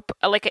trope.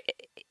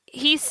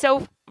 He's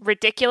so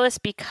ridiculous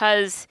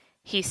because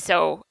he's.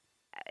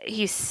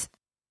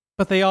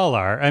 But they all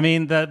are. I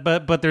mean,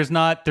 but there's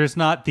not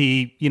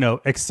the,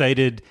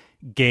 excited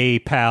gay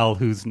pal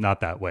who's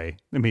not that way.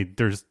 I mean,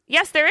 there's.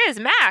 Yes, there is.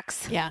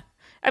 Max. Yeah.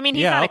 I mean,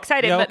 he's not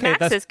excited, but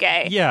Max is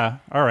gay. Yeah.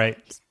 All right.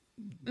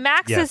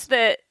 Max is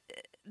the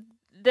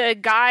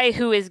guy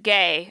who is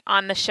gay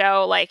on the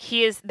show. Like,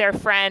 he is their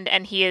friend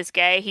and he is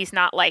gay. He's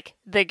not like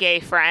the gay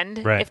friend,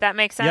 if that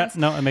makes sense. Yeah,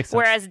 no, it makes sense.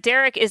 Whereas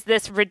Derek is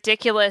this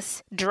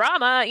ridiculous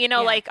drama,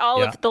 like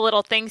all of the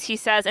little things he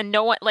says, and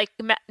no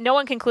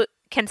one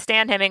can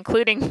stand him,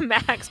 including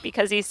Max,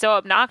 because he's so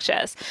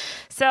obnoxious.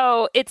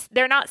 So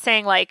they're not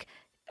saying like,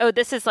 oh,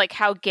 this is like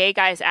how gay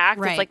guys act.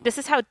 Right. It's like, this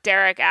is how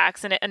Derek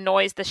acts, and it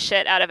annoys the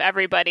shit out of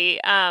everybody.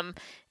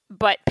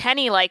 But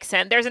Penny likes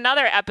him. There's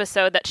another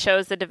episode that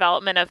shows the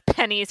development of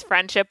Penny's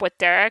friendship with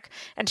Derek,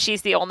 and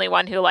she's the only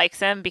one who likes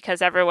him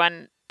because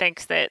everyone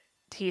thinks that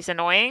he's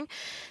annoying.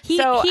 He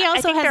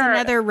also has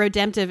another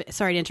redemptive.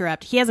 Sorry to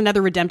interrupt. He has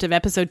another redemptive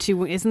episode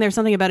too. Isn't there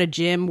something about a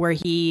gym where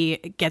he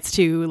gets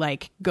to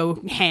like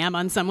go ham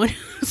on someone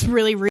who's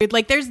really rude?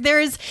 Like there's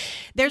a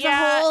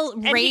whole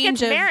range and he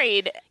gets of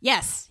married.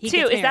 Yes, he too.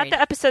 gets Is that married. the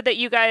episode that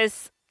you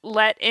guys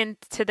let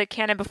into the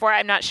canon before?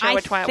 I'm not sure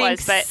which one it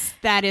was, but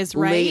that is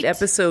right. Late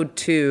episode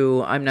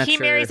 2. I'm not sure.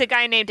 He marries a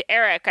guy named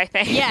Eric, I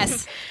think.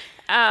 Yes.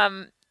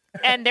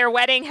 And their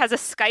wedding has a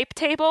Skype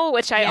table,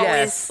 which I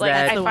always like.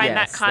 I find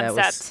that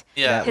concept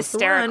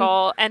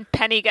hysterical. And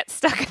Penny gets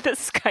stuck at the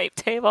Skype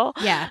table.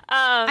 Yeah,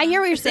 I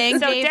hear what you're saying,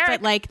 so Dave.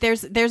 But like,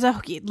 there's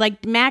a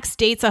like Max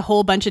dates a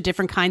whole bunch of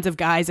different kinds of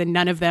guys, and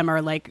none of them are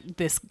like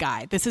this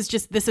guy. This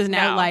is an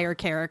outlier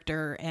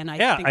character, and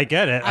I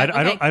get it.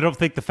 I don't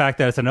think the fact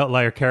that it's an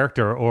outlier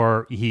character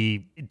or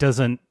he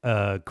doesn't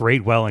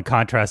grade well in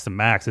contrast to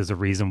Max is a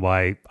reason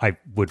why I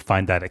would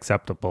find that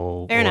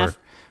acceptable. Fair enough.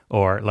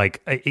 Or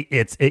like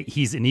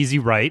he's an easy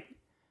write.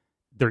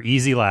 They're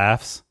easy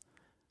laughs.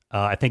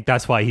 I think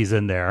that's why he's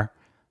in there.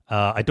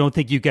 I don't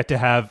think you get to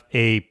have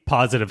a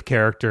positive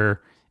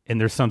character and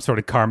there's some sort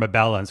of karma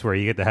balance where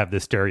you get to have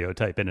this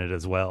stereotype in it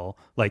as well.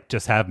 Like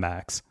just have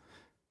Max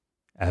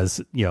as,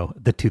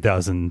 the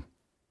 2000,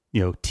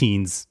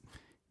 teens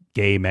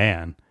gay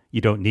man.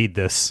 You don't need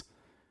this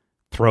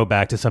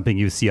throwback to something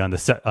you see on a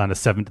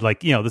 70,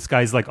 like, this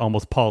guy's like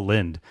almost Paul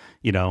Lynde,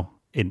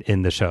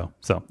 in the show.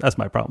 So that's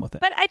my problem with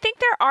it. But I think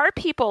there are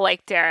people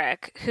like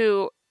Derek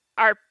who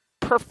are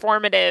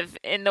performative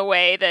in the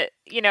way that,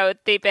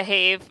 they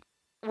behave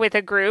with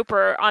a group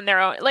or on their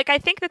own. Like, I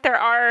think that there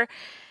are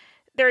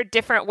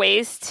different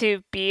ways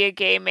to be a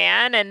gay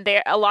man, and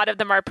a lot of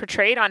them are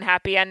portrayed on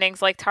Happy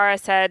Endings. Like Tara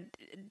said,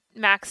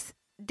 Max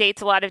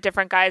dates a lot of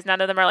different guys. None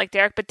of them are like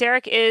Derek, but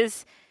Derek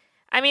is,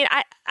 I mean,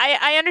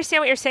 I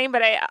understand what you're saying,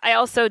 but I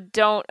also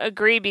don't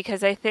agree,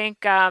 because I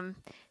think,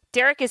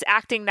 Derek is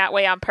acting that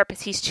way on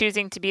purpose. He's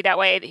choosing to be that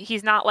way.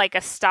 He's not like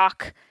a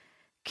stock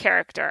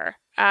character.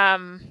 I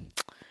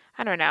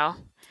don't know.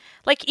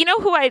 Like,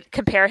 who I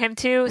compare him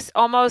to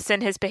almost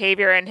in his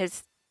behavior and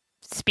his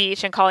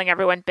speech and calling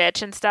everyone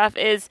bitch and stuff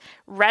is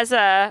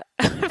Reza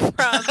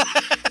from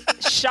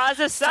Shahs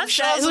of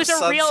Sunset, who's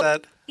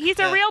he's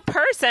a real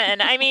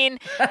person. I mean,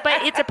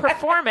 but it's a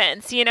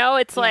performance,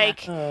 It's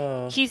like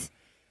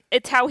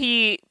it's how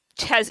he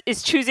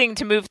is choosing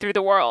to move through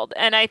the world.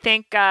 And I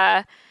think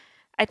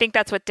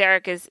that's what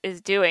Derek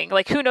is doing.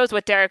 Like, who knows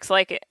what Derek's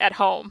like at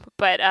home,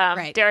 but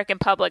Derek in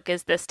public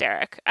is this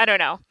Derek. I don't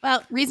know.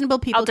 Well, reasonable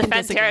people I'll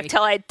defend Derek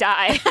till I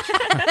die.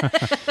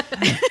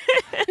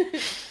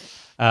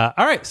 All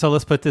right, so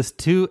let's put this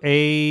to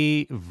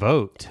a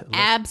vote.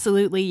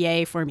 Absolutely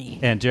yay for me.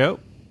 And Joe?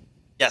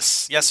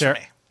 Yes Sarah,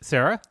 for me.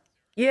 Sarah?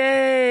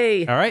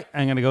 Yay! All right,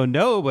 I'm going to go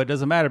no, but it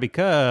doesn't matter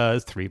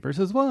because 3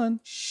 versus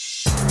 1.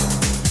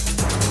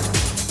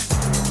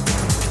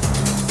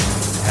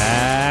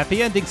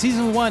 Happy ending.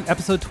 Season 1,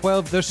 Episode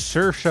 12, The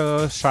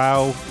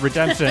Shao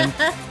Redemption.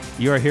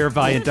 You are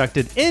hereby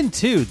inducted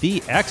into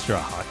the Extra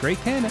Hot Great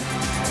Canon.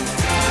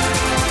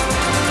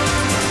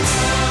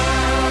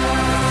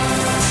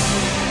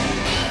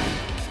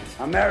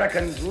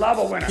 Americans love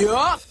a winner.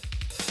 Yeah.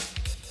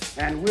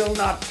 And will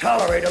not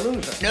tolerate a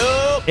loser.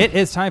 Nope. It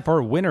is time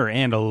for Winner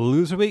and a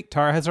Loser Week.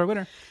 Tara has our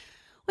winner.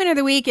 Winner of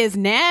the week is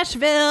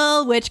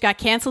Nashville, which got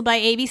canceled by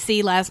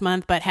ABC last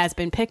month, but has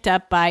been picked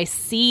up by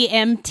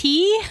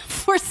CMT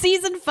for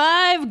season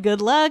 5.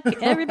 Good luck,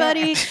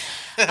 everybody.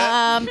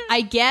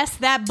 I guess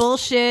that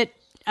bullshit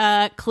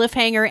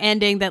cliffhanger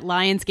ending that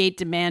Lionsgate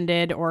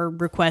demanded or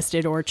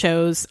requested or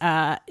chose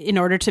in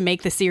order to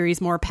make the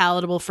series more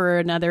palatable for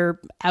another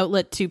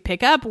outlet to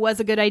pick up was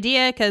a good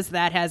idea, because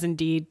that has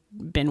indeed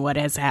been what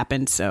has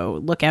happened.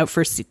 So look out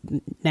for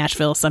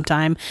Nashville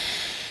sometime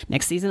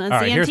next season on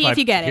CMT if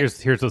you get it.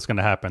 Here's what's going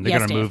to happen. They're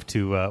going to move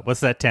to, what's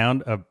that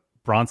town?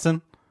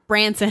 Branson?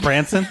 Branson.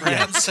 Branson?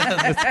 It's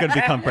going to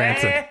become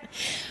Branson.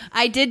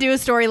 I did do a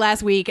story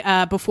last week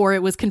before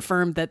it was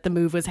confirmed that the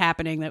move was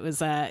happening that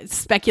was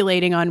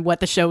speculating on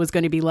what the show was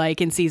going to be like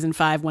in season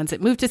 5 once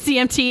it moved to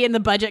CMT and the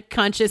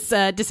budget-conscious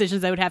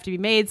decisions that would have to be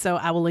made. So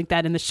I will link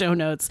that in the show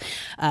notes.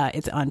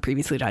 It's on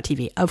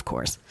previously.tv, of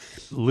course.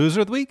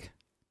 Loser of the week?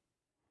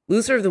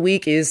 Loser of the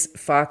week is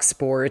Fox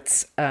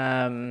Sports.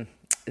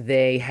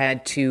 They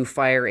had to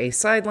fire a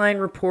sideline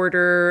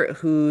reporter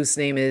whose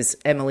name is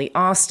Emily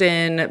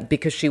Austin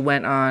because she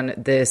went on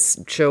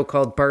this show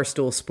called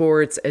Barstool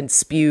Sports and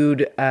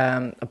spewed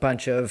a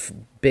bunch of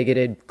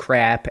bigoted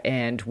crap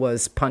and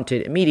was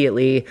punted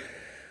immediately,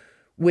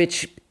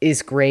 which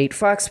is great.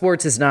 Fox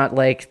Sports is not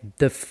like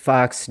the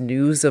Fox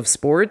News of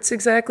sports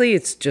exactly.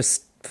 It's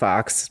just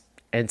Fox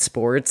and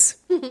sports.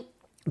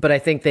 But I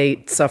think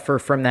they suffer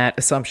from that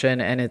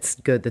assumption, and it's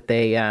good that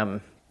they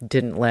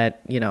didn't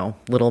let,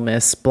 Little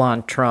Miss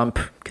Blonde Trump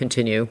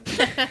continue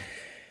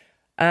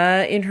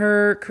in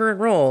her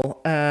current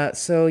role.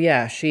 So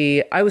yeah,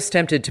 I was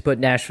tempted to put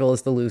Nashville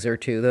as the loser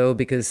too, though,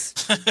 because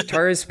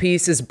Tara's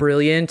piece is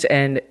brilliant,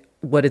 and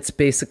what it's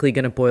basically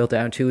going to boil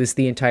down to is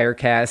the entire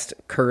cast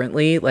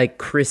currently, like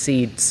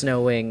Chrissy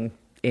snowing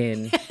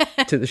in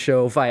to the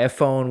show via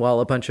phone while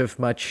a bunch of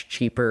much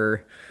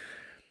cheaper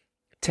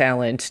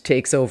talent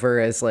takes over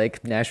as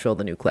like Nashville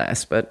the new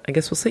class. But I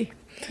guess we'll see.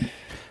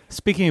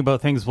 Speaking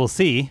about things we'll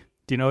see,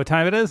 do you know what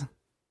time it is?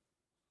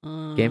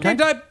 Game time?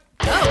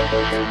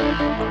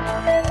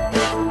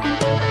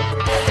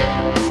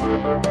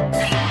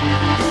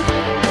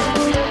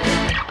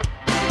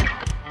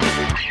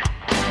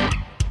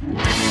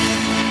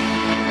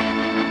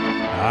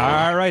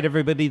 All right,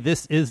 everybody.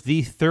 This is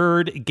the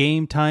third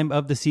game time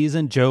of the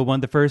season. Joe won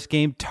the first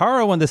game.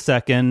 Tara won the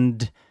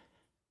second.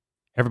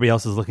 Everybody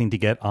else is looking to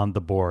get on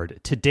the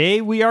board.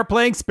 Today we are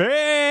playing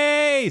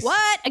Space.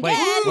 What? Again?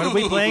 Wait, what are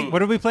we playing?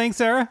 What are we playing,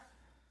 Sarah?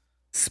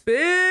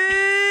 Space.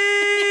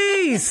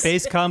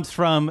 Space comes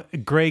from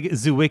Greg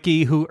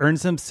Zuwicki, who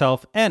earns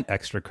himself an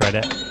extra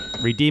credit,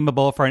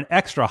 redeemable for an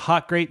extra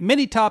hot great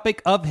mini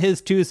topic of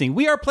his choosing.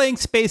 We are playing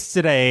Space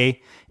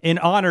today in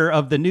honor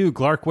of the new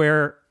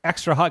Glarkware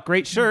extra hot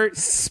great shirt,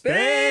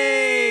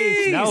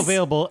 Space, now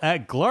available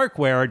at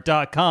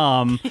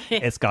glarkware.com.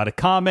 It's got a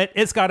comet,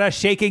 it's got a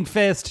shaking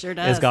fist, sure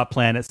does. It's got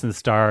planets and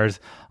stars,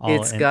 all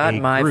it's in got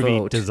a my groovy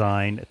vote.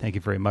 design. Thank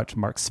you very much,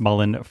 Mark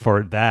Smullen,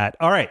 for that.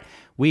 All right,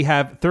 we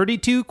have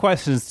 32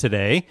 questions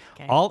today.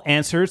 Okay. All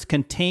answers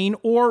contain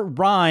or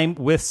rhyme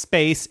with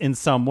space in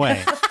some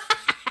way.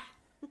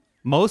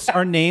 Most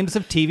are names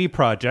of TV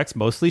projects,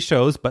 mostly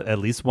shows, but at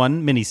least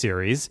one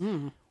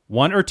miniseries.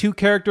 One or two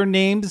character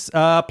names,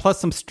 plus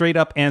some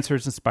straight-up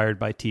answers inspired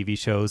by TV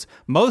shows.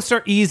 Most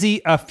are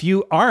easy, a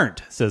few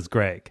aren't, says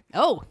Greg.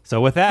 Oh. So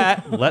with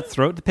that, let's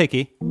throw it to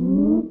Picky.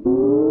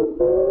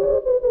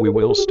 We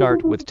will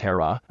start with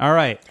Tara. All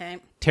right. Okay.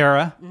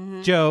 Tara,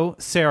 Joe,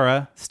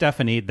 Sarah,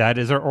 Stephanie, that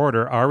is our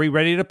order. Are we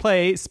ready to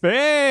play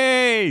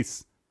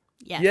Space?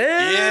 Yes.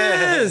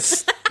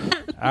 Yes.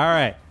 All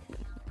right.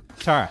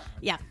 Tara.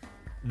 Yeah.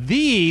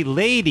 The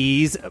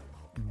ladies'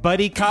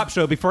 buddy cop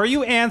show. Before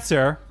you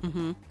answer,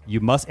 you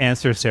must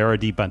answer Sarah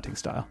D. Bunting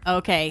style.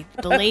 Okay.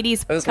 The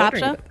ladies' I was cop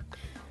wondering show? about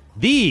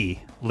The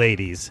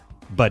ladies'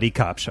 buddy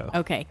cop show.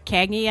 Okay.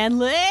 Cagney and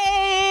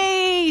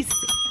Lace.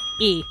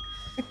 E.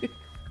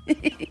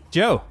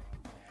 Joe.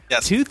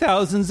 Yes.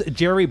 2000's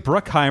Jerry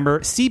Bruckheimer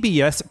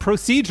CBS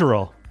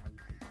procedural.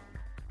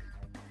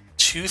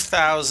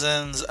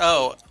 2000s.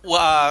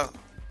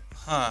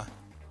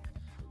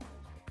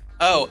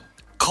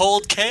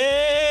 Cold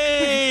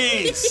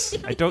Case.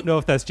 I don't know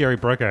if that's Jerry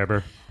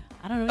Bruckheimer.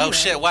 I don't know. Oh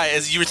shit! Why?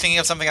 You were thinking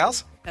of something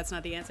else? That's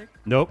not the answer?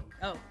 Nope.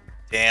 Oh.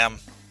 Damn.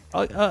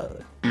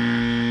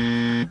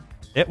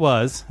 It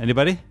was.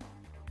 Anybody?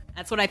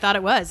 That's what I thought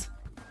it was.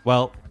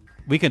 Well,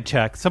 we can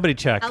check. Somebody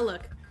check. I'll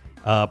look.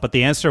 But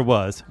the answer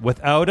was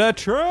Without a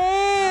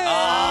Trace.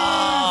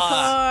 Of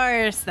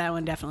course. That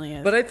one definitely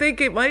is. But I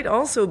think it might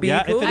also be.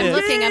 Yeah, if it I'm is.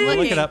 looking.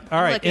 Look it up.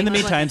 All right. In the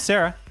meantime,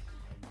 Sarah,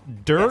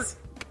 Dirk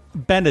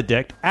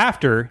Benedict,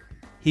 after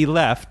he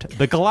left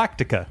the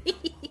Galactica.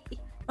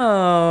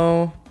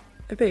 Oh,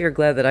 I bet you're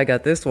glad that I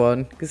got this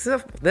one, because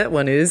that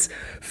one is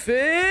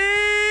Face.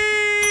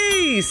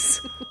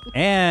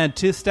 And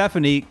to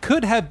Stephanie,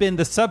 could have been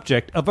the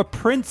subject of a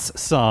Prince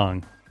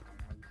song.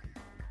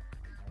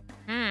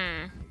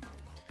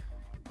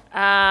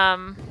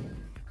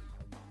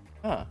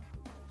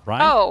 Rhyme?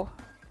 Oh.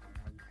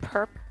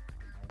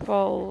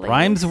 Purple.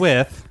 Rhymes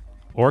with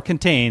or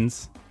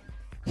contains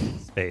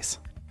space.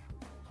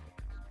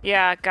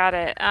 Yeah, got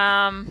it.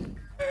 Ouch.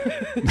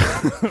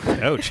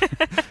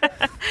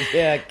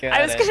 Yeah, got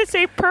I was going to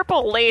say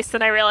Purple Lace,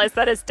 and I realized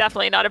that is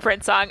definitely not a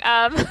Prince song.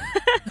 I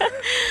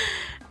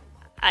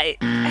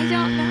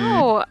don't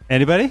know.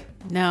 Anybody?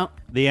 No.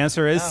 The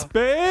answer is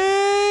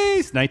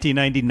Space,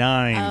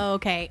 1999. Oh,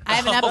 okay. I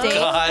have an update.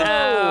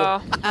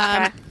 Oh,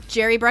 okay.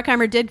 Jerry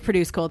Bruckheimer did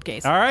produce Cold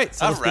Case. All right,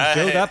 so let's give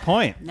Joe that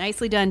point.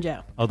 Nicely done,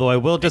 Joe. Although I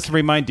will just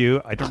remind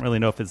you, I don't really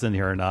know if it's in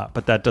here or not,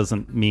 but that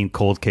doesn't mean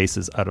Cold Case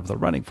is out of the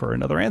running for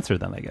another answer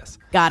then, I guess.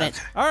 Got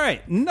it. All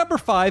right, number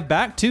 5,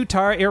 back to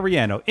Tara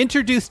Ariano.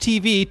 Introduced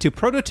TV to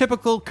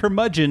prototypical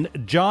curmudgeon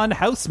John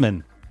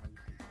Houseman.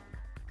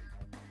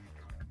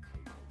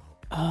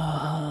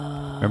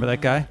 Remember that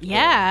guy?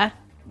 Yeah.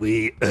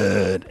 We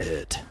earn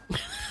it.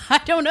 I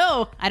don't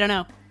know.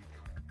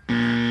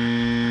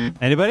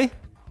 Anybody?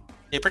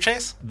 Paper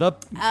Chase? The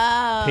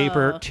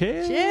Paper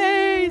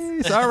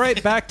Chase. All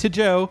right, back to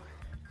Joe.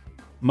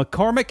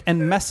 McCormick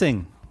and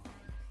Messing.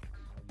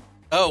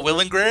 Oh, Will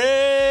and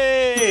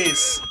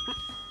Grace.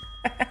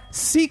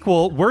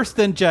 Sequel, Worse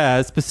Than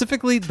Jazz,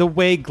 specifically the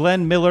way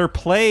Glenn Miller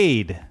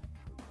played.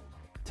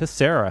 To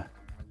Sarah.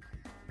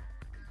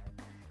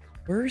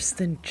 Worse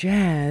Than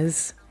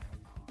Jazz.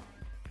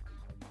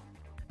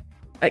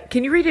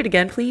 Can you read it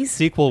again, please?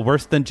 Sequel,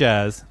 Worse Than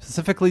Jazz,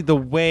 specifically the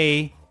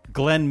way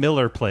Glenn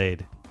Miller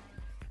played.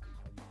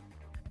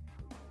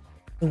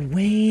 The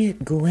way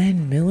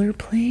Glenn Miller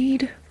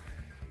played?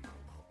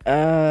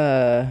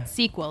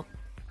 Sequel.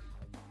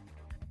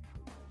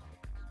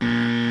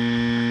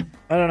 I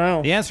don't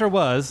know. The answer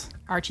was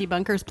Archie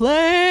Bunker's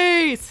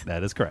Place.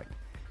 That is correct.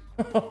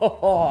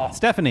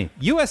 Stephanie,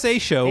 USA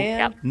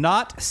show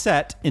not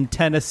set in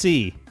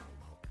Tennessee.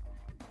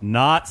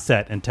 Not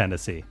set in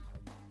Tennessee.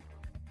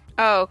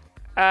 Oh,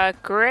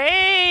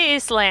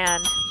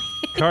 Graceland.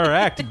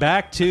 Correct.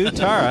 Back to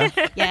Tara.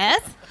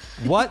 Yes?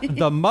 What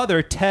the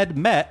mother Ted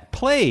met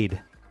played.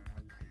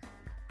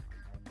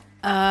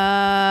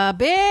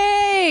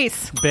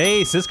 Bass.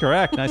 Bass is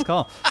correct. Nice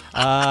call.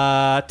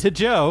 To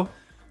Joe,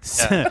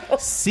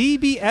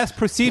 CBS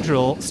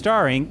procedural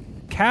starring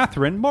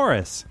Catherine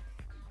Morris.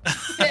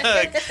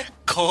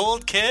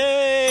 Cold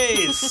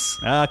Case.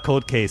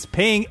 Cold Case.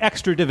 Paying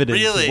extra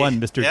dividends. Really? One,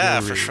 Mr.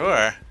 Yeah, Drury. for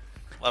sure.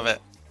 Love it.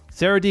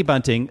 Sarah D.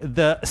 Bunting,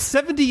 the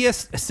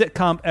 70th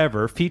sitcom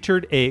ever,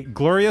 featured a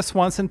Gloria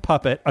Swanson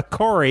puppet, a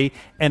Corey,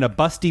 and a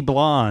busty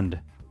blonde.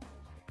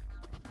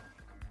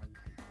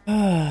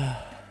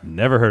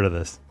 Never heard of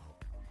this.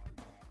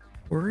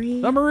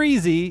 Some are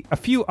easy, a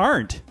few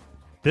aren't.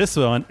 This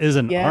one is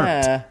an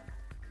aren't.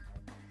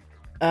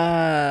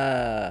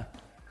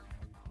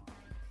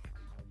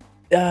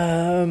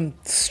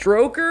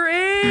 Stroker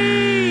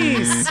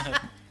Ace.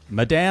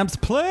 Madame's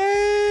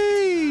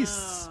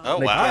Place. Oh,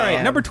 wow. All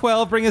right, number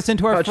 12, bring us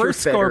into our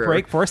first score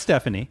break for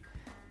Stephanie.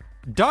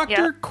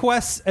 Dr.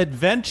 Quest's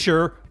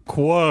adventure,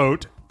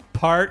 quote,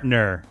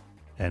 partner,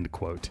 end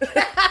quote.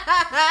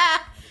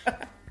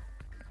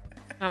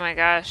 Oh my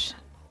gosh.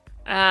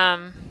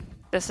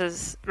 This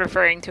is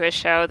referring to a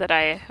show that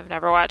I have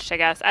never watched, I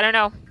guess. I don't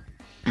know.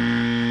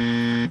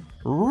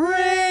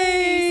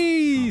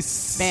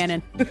 Race!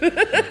 Bannon.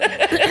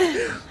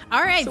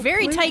 All right,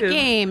 very tight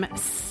game.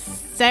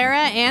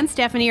 Sarah and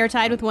Stephanie are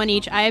tied with 1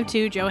 each. I have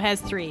 2. Joe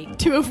has 3.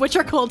 2 of which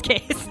are Cold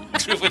Case.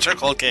 2 of which are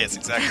Cold Case,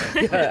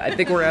 exactly. Yeah, I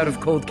think we're out of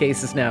Cold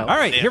Cases now. All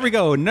right, here we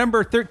go.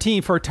 Number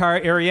 13 for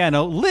Tara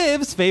Ariano.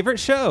 Liv's favorite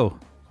show.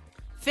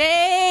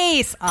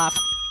 Face Off.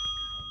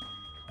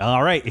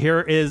 All right,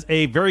 here is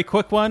a very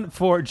quick one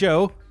for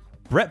Joe.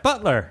 Brett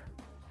Butler.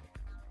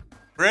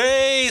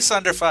 Race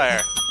Under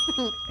Fire.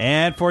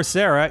 And for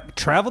Sarah,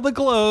 travel the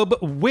globe,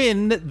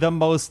 win the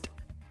most...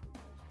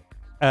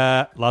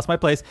 lost my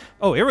place.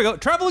 Oh, here we go.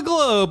 Travel the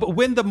globe,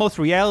 win the most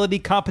reality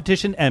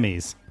competition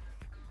Emmys.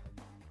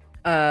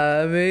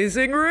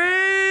 Amazing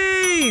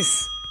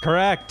Race.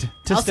 Correct.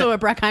 Also a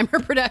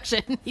Bruckheimer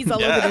production. He's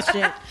all over this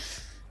shit.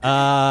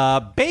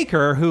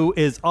 Baker, who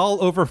is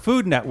all over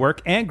Food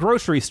Network and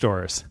grocery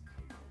stores.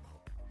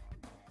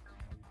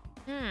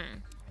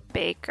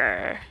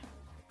 Baker.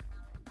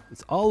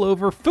 It's all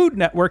over Food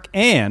Network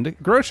and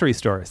grocery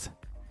stores.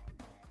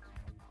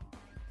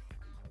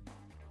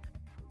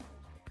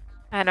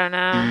 I don't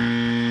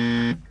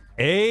know.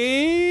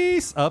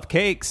 Ace of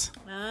Cakes.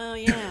 Oh,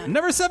 yeah.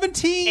 Number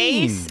 17.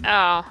 Ace?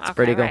 Oh, okay,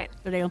 pretty good. right.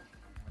 There you go.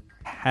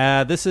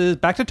 This is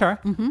back to Tara.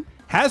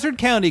 Hazard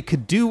County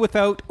could do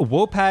without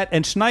Wopat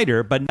and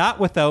Schneider, but not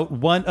without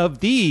one of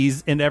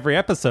these in every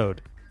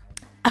episode.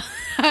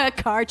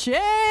 Car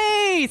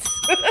chase.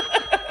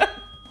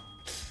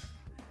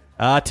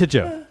 To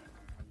Joe.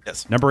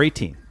 Yes. Number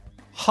 18.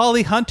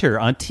 Holly Hunter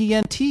on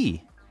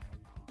TNT.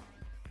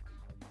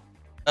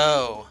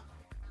 Oh.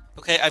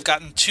 Okay, I've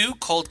gotten 2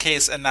 Cold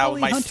Case and now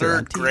Holly my Hunter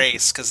on 3rd TNT.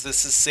 Grace, because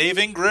this is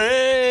Saving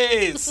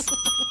Grace.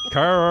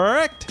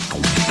 Correct.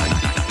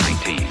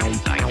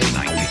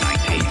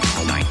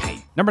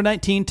 Number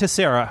 19 to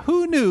Sarah.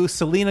 Who knew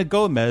Selena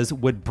Gomez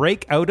would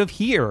break out of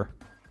here?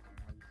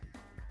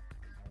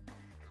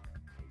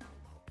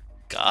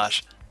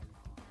 Gosh.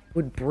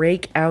 Would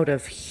break out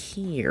of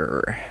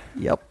here.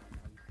 Yep.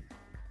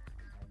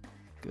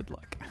 Good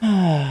luck.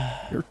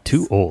 You're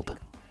too old.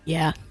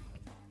 Yeah.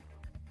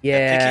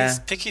 Yeah.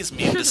 Picky's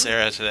mean to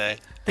Sarah today.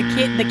 The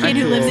kid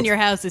who lives in your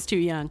house is too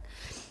young.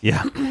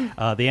 Yeah.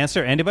 The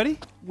answer, anybody?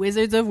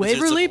 Wizards of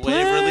Waverly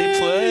Place. Waverly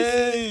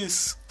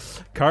Place.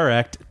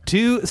 Correct.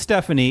 To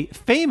Stephanie,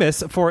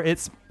 famous for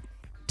its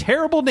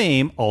terrible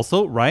name,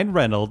 also Ryan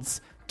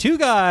Reynolds. 2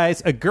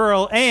 guys, a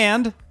girl,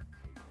 and...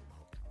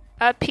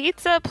 A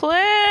pizza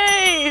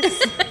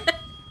place.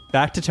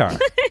 Back to Tara.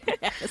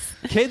 Yes.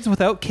 Kids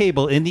without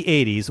cable in the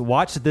 80s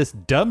watched this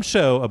dumb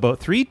show about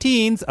 3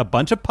 teens, a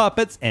bunch of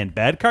puppets, and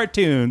bad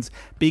cartoons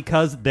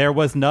because there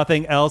was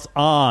nothing else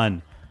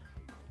on.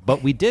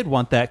 But we did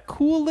want that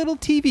cool little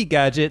TV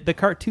gadget the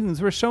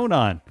cartoons were shown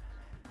on.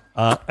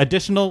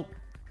 Additional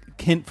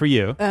hint for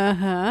you.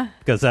 Uh-huh.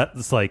 Because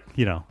that's like,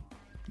 you'll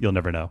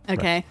never know.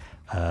 Okay.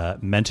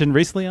 Right. Mentioned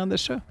recently on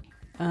this show.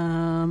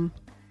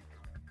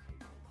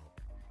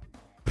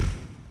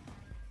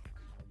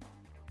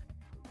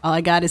 All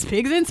I got is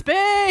pigs in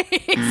space.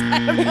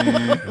 I don't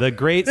know. The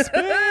Great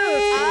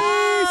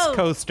Space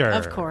Coaster.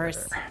 Of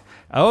course.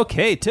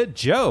 Okay, to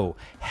Joe.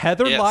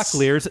 Heather Yes.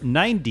 Locklear's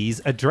 90s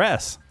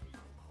address.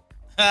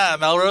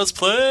 Melrose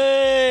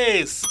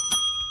Place.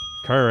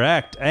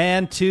 Correct.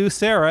 And to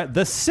Sarah,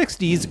 the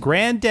 60s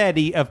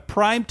granddaddy of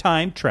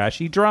primetime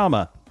trashy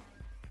drama.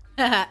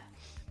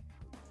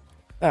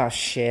 Oh,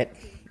 shit.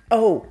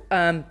 Oh,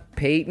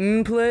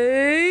 Peyton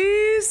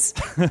Place.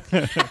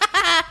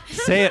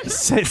 Say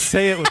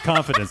it with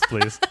confidence,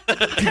 please.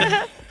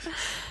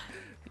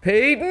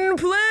 Peyton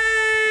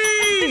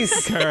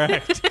Place.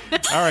 Correct.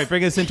 All right,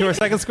 bring us into our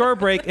second score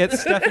break.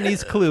 It's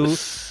Stephanie's clue.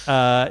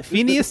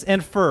 Phineas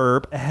and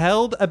Ferb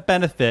held a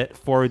benefit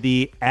for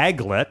the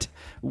aglet,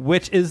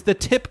 which is the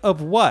tip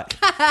of what?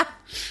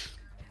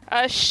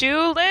 A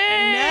shoelace.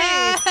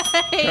 Nice.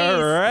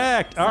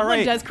 Correct. All Someone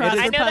right. does crossword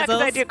I know that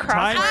because I puzzles. do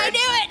crosswords. I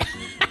knew it.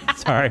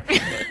 Sorry.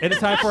 It is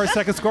time for our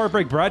second score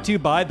break, brought to you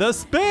by the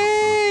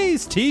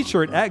Space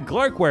T-shirt at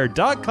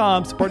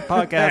Glarkware.com. Support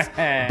podcast.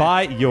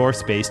 Buy your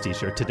Space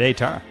T-shirt today,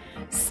 Tara.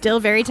 Still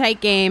very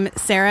tight game.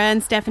 Sarah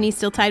and Stephanie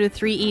still tied with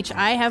 3 each.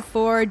 I have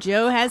 4.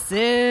 Joe has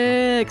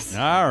 6.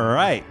 All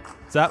right.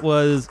 So that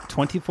was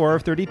 24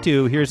 of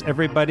 32. Here's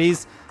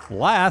everybody's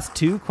last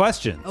 2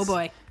 questions. Oh,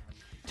 boy.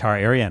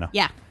 Tara Ariano.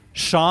 Yeah.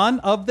 Shaun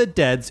of the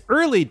Dead's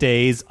early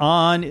days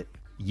on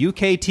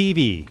UK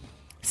TV.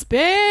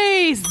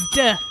 Spaced.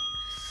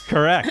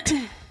 Correct.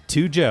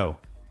 To Joe.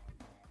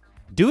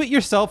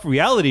 Do-it-yourself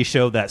reality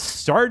show that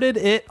started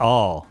it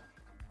all.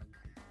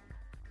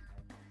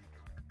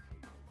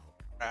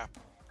 Crap.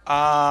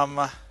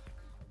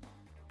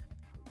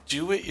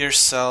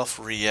 Do-it-yourself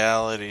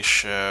reality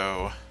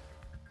show.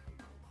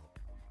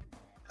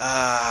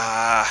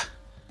 Is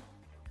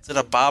it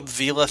a Bob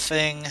Vila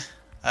thing?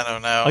 I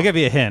don't know. I'll give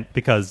you a hint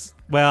because,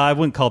 well, I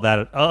wouldn't call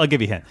that. I'll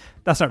give you a hint.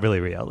 That's not really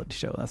a reality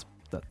show. That's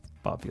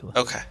Bob Vila.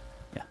 Okay.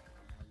 Yeah.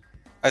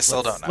 I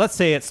still don't know. Let's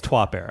say it's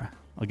TWAP era.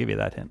 I'll give you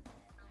that hint.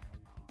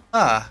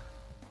 I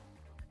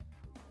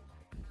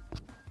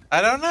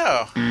don't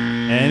know.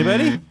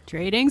 Anybody?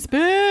 Trading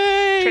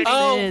Space.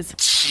 Oh,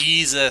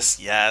 Jesus,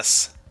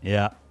 yes.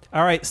 Yeah.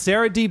 All right.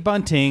 Sarah D.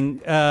 Bunting,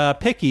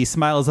 Picky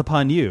smiles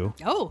upon you.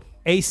 Oh.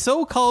 A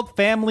so-called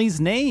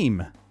family's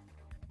name.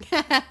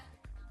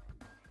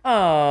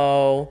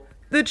 Oh,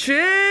 the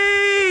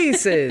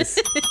Chases.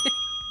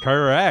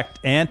 Correct.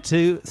 And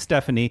to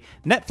Stephanie,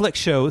 Netflix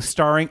show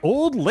starring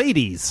old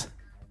ladies.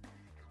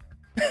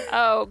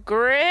 Oh,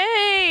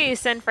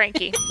 Grace and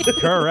Frankie.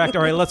 Correct.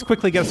 All right, let's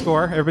quickly get a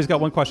score. Everybody's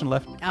got 1 question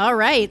left. All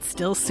right.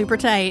 Still super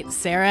tight.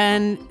 Sarah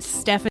and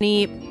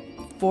Stephanie,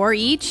 4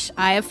 each.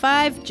 I have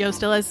 5. Joe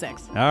still has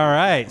 6. All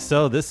right,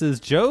 so this is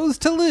Joe's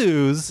to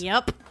lose.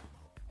 Yep.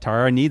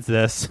 Tara needs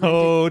this.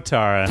 Oh,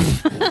 Tara.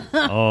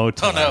 Oh,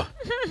 Tara. Oh, no.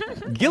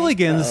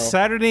 Gilligan's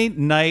Saturday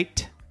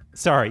live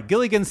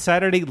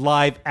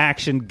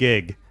action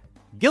gig.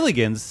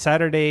 Gilligan's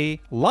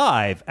Saturday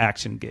live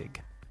action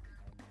gig.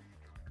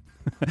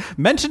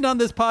 Mentioned on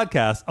this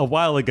podcast a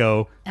while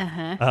ago.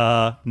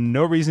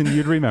 No reason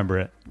you'd remember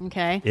it.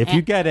 Okay. If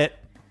you get it,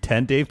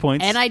 10 Dave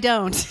points. And I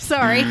don't.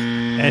 Sorry.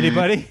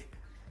 Anybody?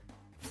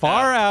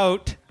 Far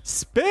out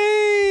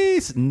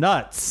space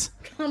nuts.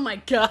 Oh, my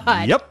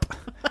God. Yep.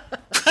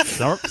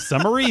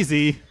 Some are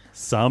easy,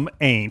 some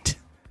ain't.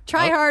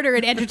 Try harder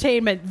in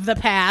entertainment, the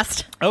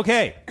past.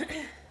 Okay.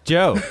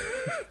 Joe.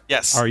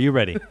 Yes. Are you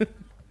ready?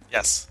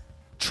 Yes.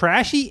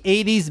 Trashy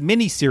 80s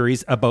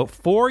miniseries about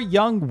 4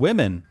 young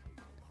women.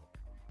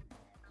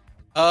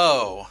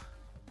 Oh.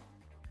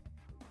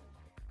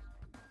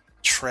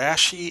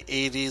 Trashy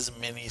 80s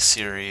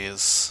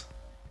miniseries.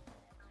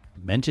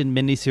 Mentioned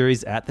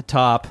miniseries at the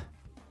top.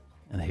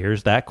 And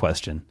here's that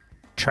question.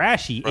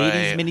 Trashy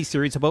 80s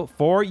miniseries about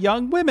 4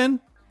 young women.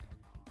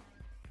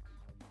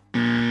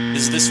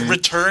 Is this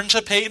Return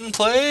to Peyton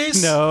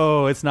Place?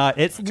 No, it's not.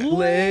 It's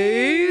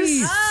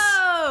Place.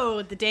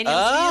 Oh, the Daniel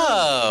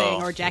Steele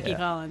thing, or Jackie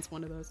Collins,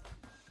 one of those.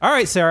 All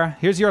right, Sarah,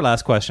 here's your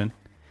last question.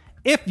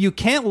 If you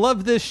can't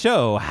love this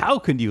show, how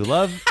can you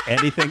love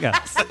anything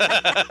else?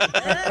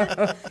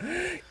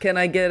 Can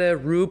I get a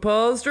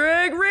RuPaul's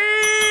Drag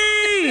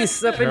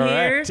Race up in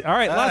here? All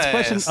right, last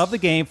question of the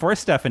game for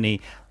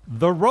Stephanie.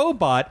 The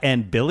robot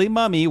and Billy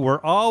Mummy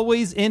were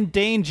always in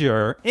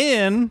danger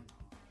in...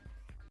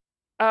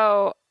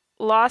 Oh,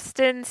 Lost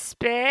in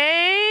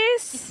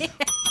Space?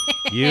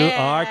 You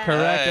are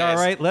correct. All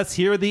right, let's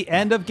hear the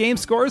end of game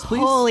scores, please.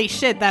 Holy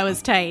shit, that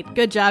was tight.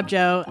 Good job,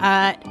 Joe.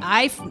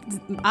 I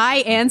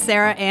and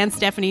Sarah and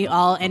Stephanie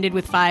all ended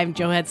with 5.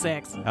 Joe had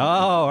 6. Oh,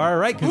 all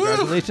right.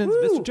 Congratulations,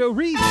 Mr. Joe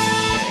Reed.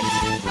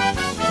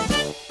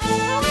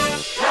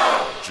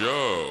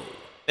 Joe.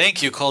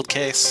 Thank you, Cold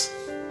Case.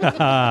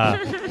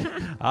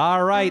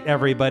 All right,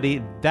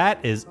 everybody.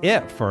 That is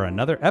it for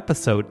another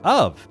episode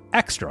of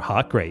Extra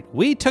Hot Great.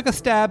 We took a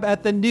stab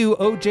at the new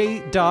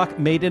OJ doc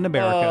Made in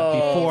America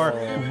before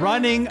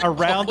running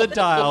around the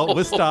dial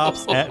with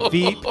stops at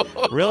Veep,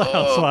 Real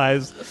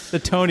Housewives, the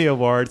Tony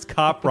Awards,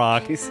 Cop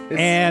Rock,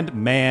 and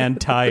Man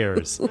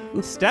Tires.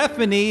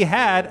 Stephanie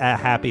had a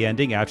happy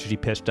ending after she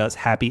pitched us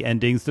Happy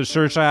Endings to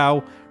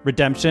Shirshao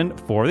Redemption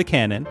for the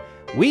canon.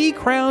 We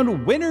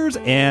crowned winners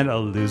and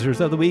losers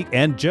of the week,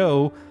 and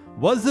Joe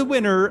was the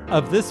winner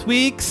of this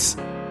week's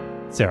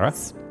Sarah.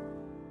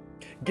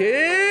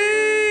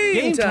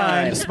 Game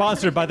Time,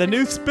 sponsored by the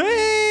new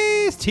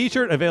Space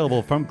T-shirt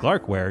available from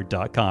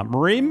Clarkware.com.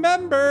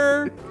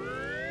 Remember,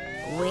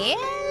 We're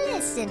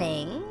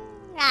listening.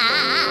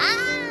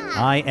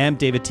 I am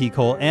David T.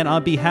 Cole, and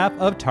on behalf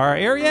of Tara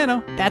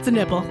Ariano, that's a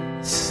nipple,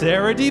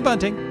 Sarah D.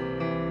 Bunting,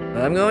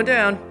 I'm going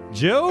down,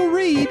 Joe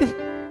Reed,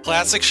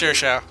 Classic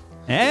Shershow,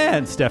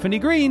 and Stephanie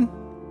Green.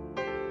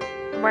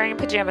 I'm wearing a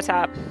pajama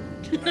top.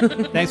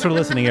 Thanks for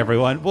listening,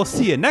 everyone. We'll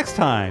see you next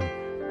time,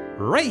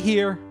 right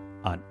here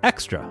on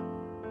Extra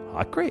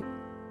Hot Great.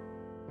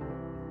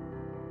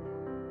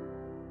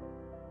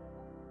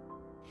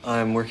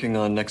 I'm working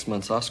on next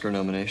month's Oscar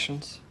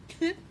nominations.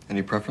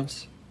 Any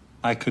preference?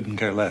 I couldn't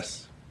care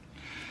less.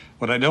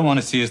 What I don't want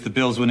to see is the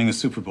Bills winning the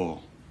Super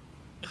Bowl.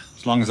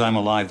 As long as I'm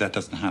alive, that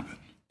doesn't happen.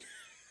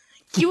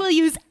 You will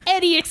use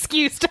any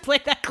excuse to play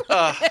that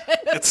clip.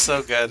 It's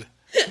so good.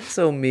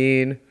 So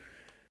mean.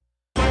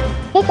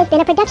 This has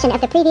been a production of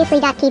the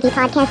Previously.tv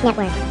Podcast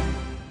Network.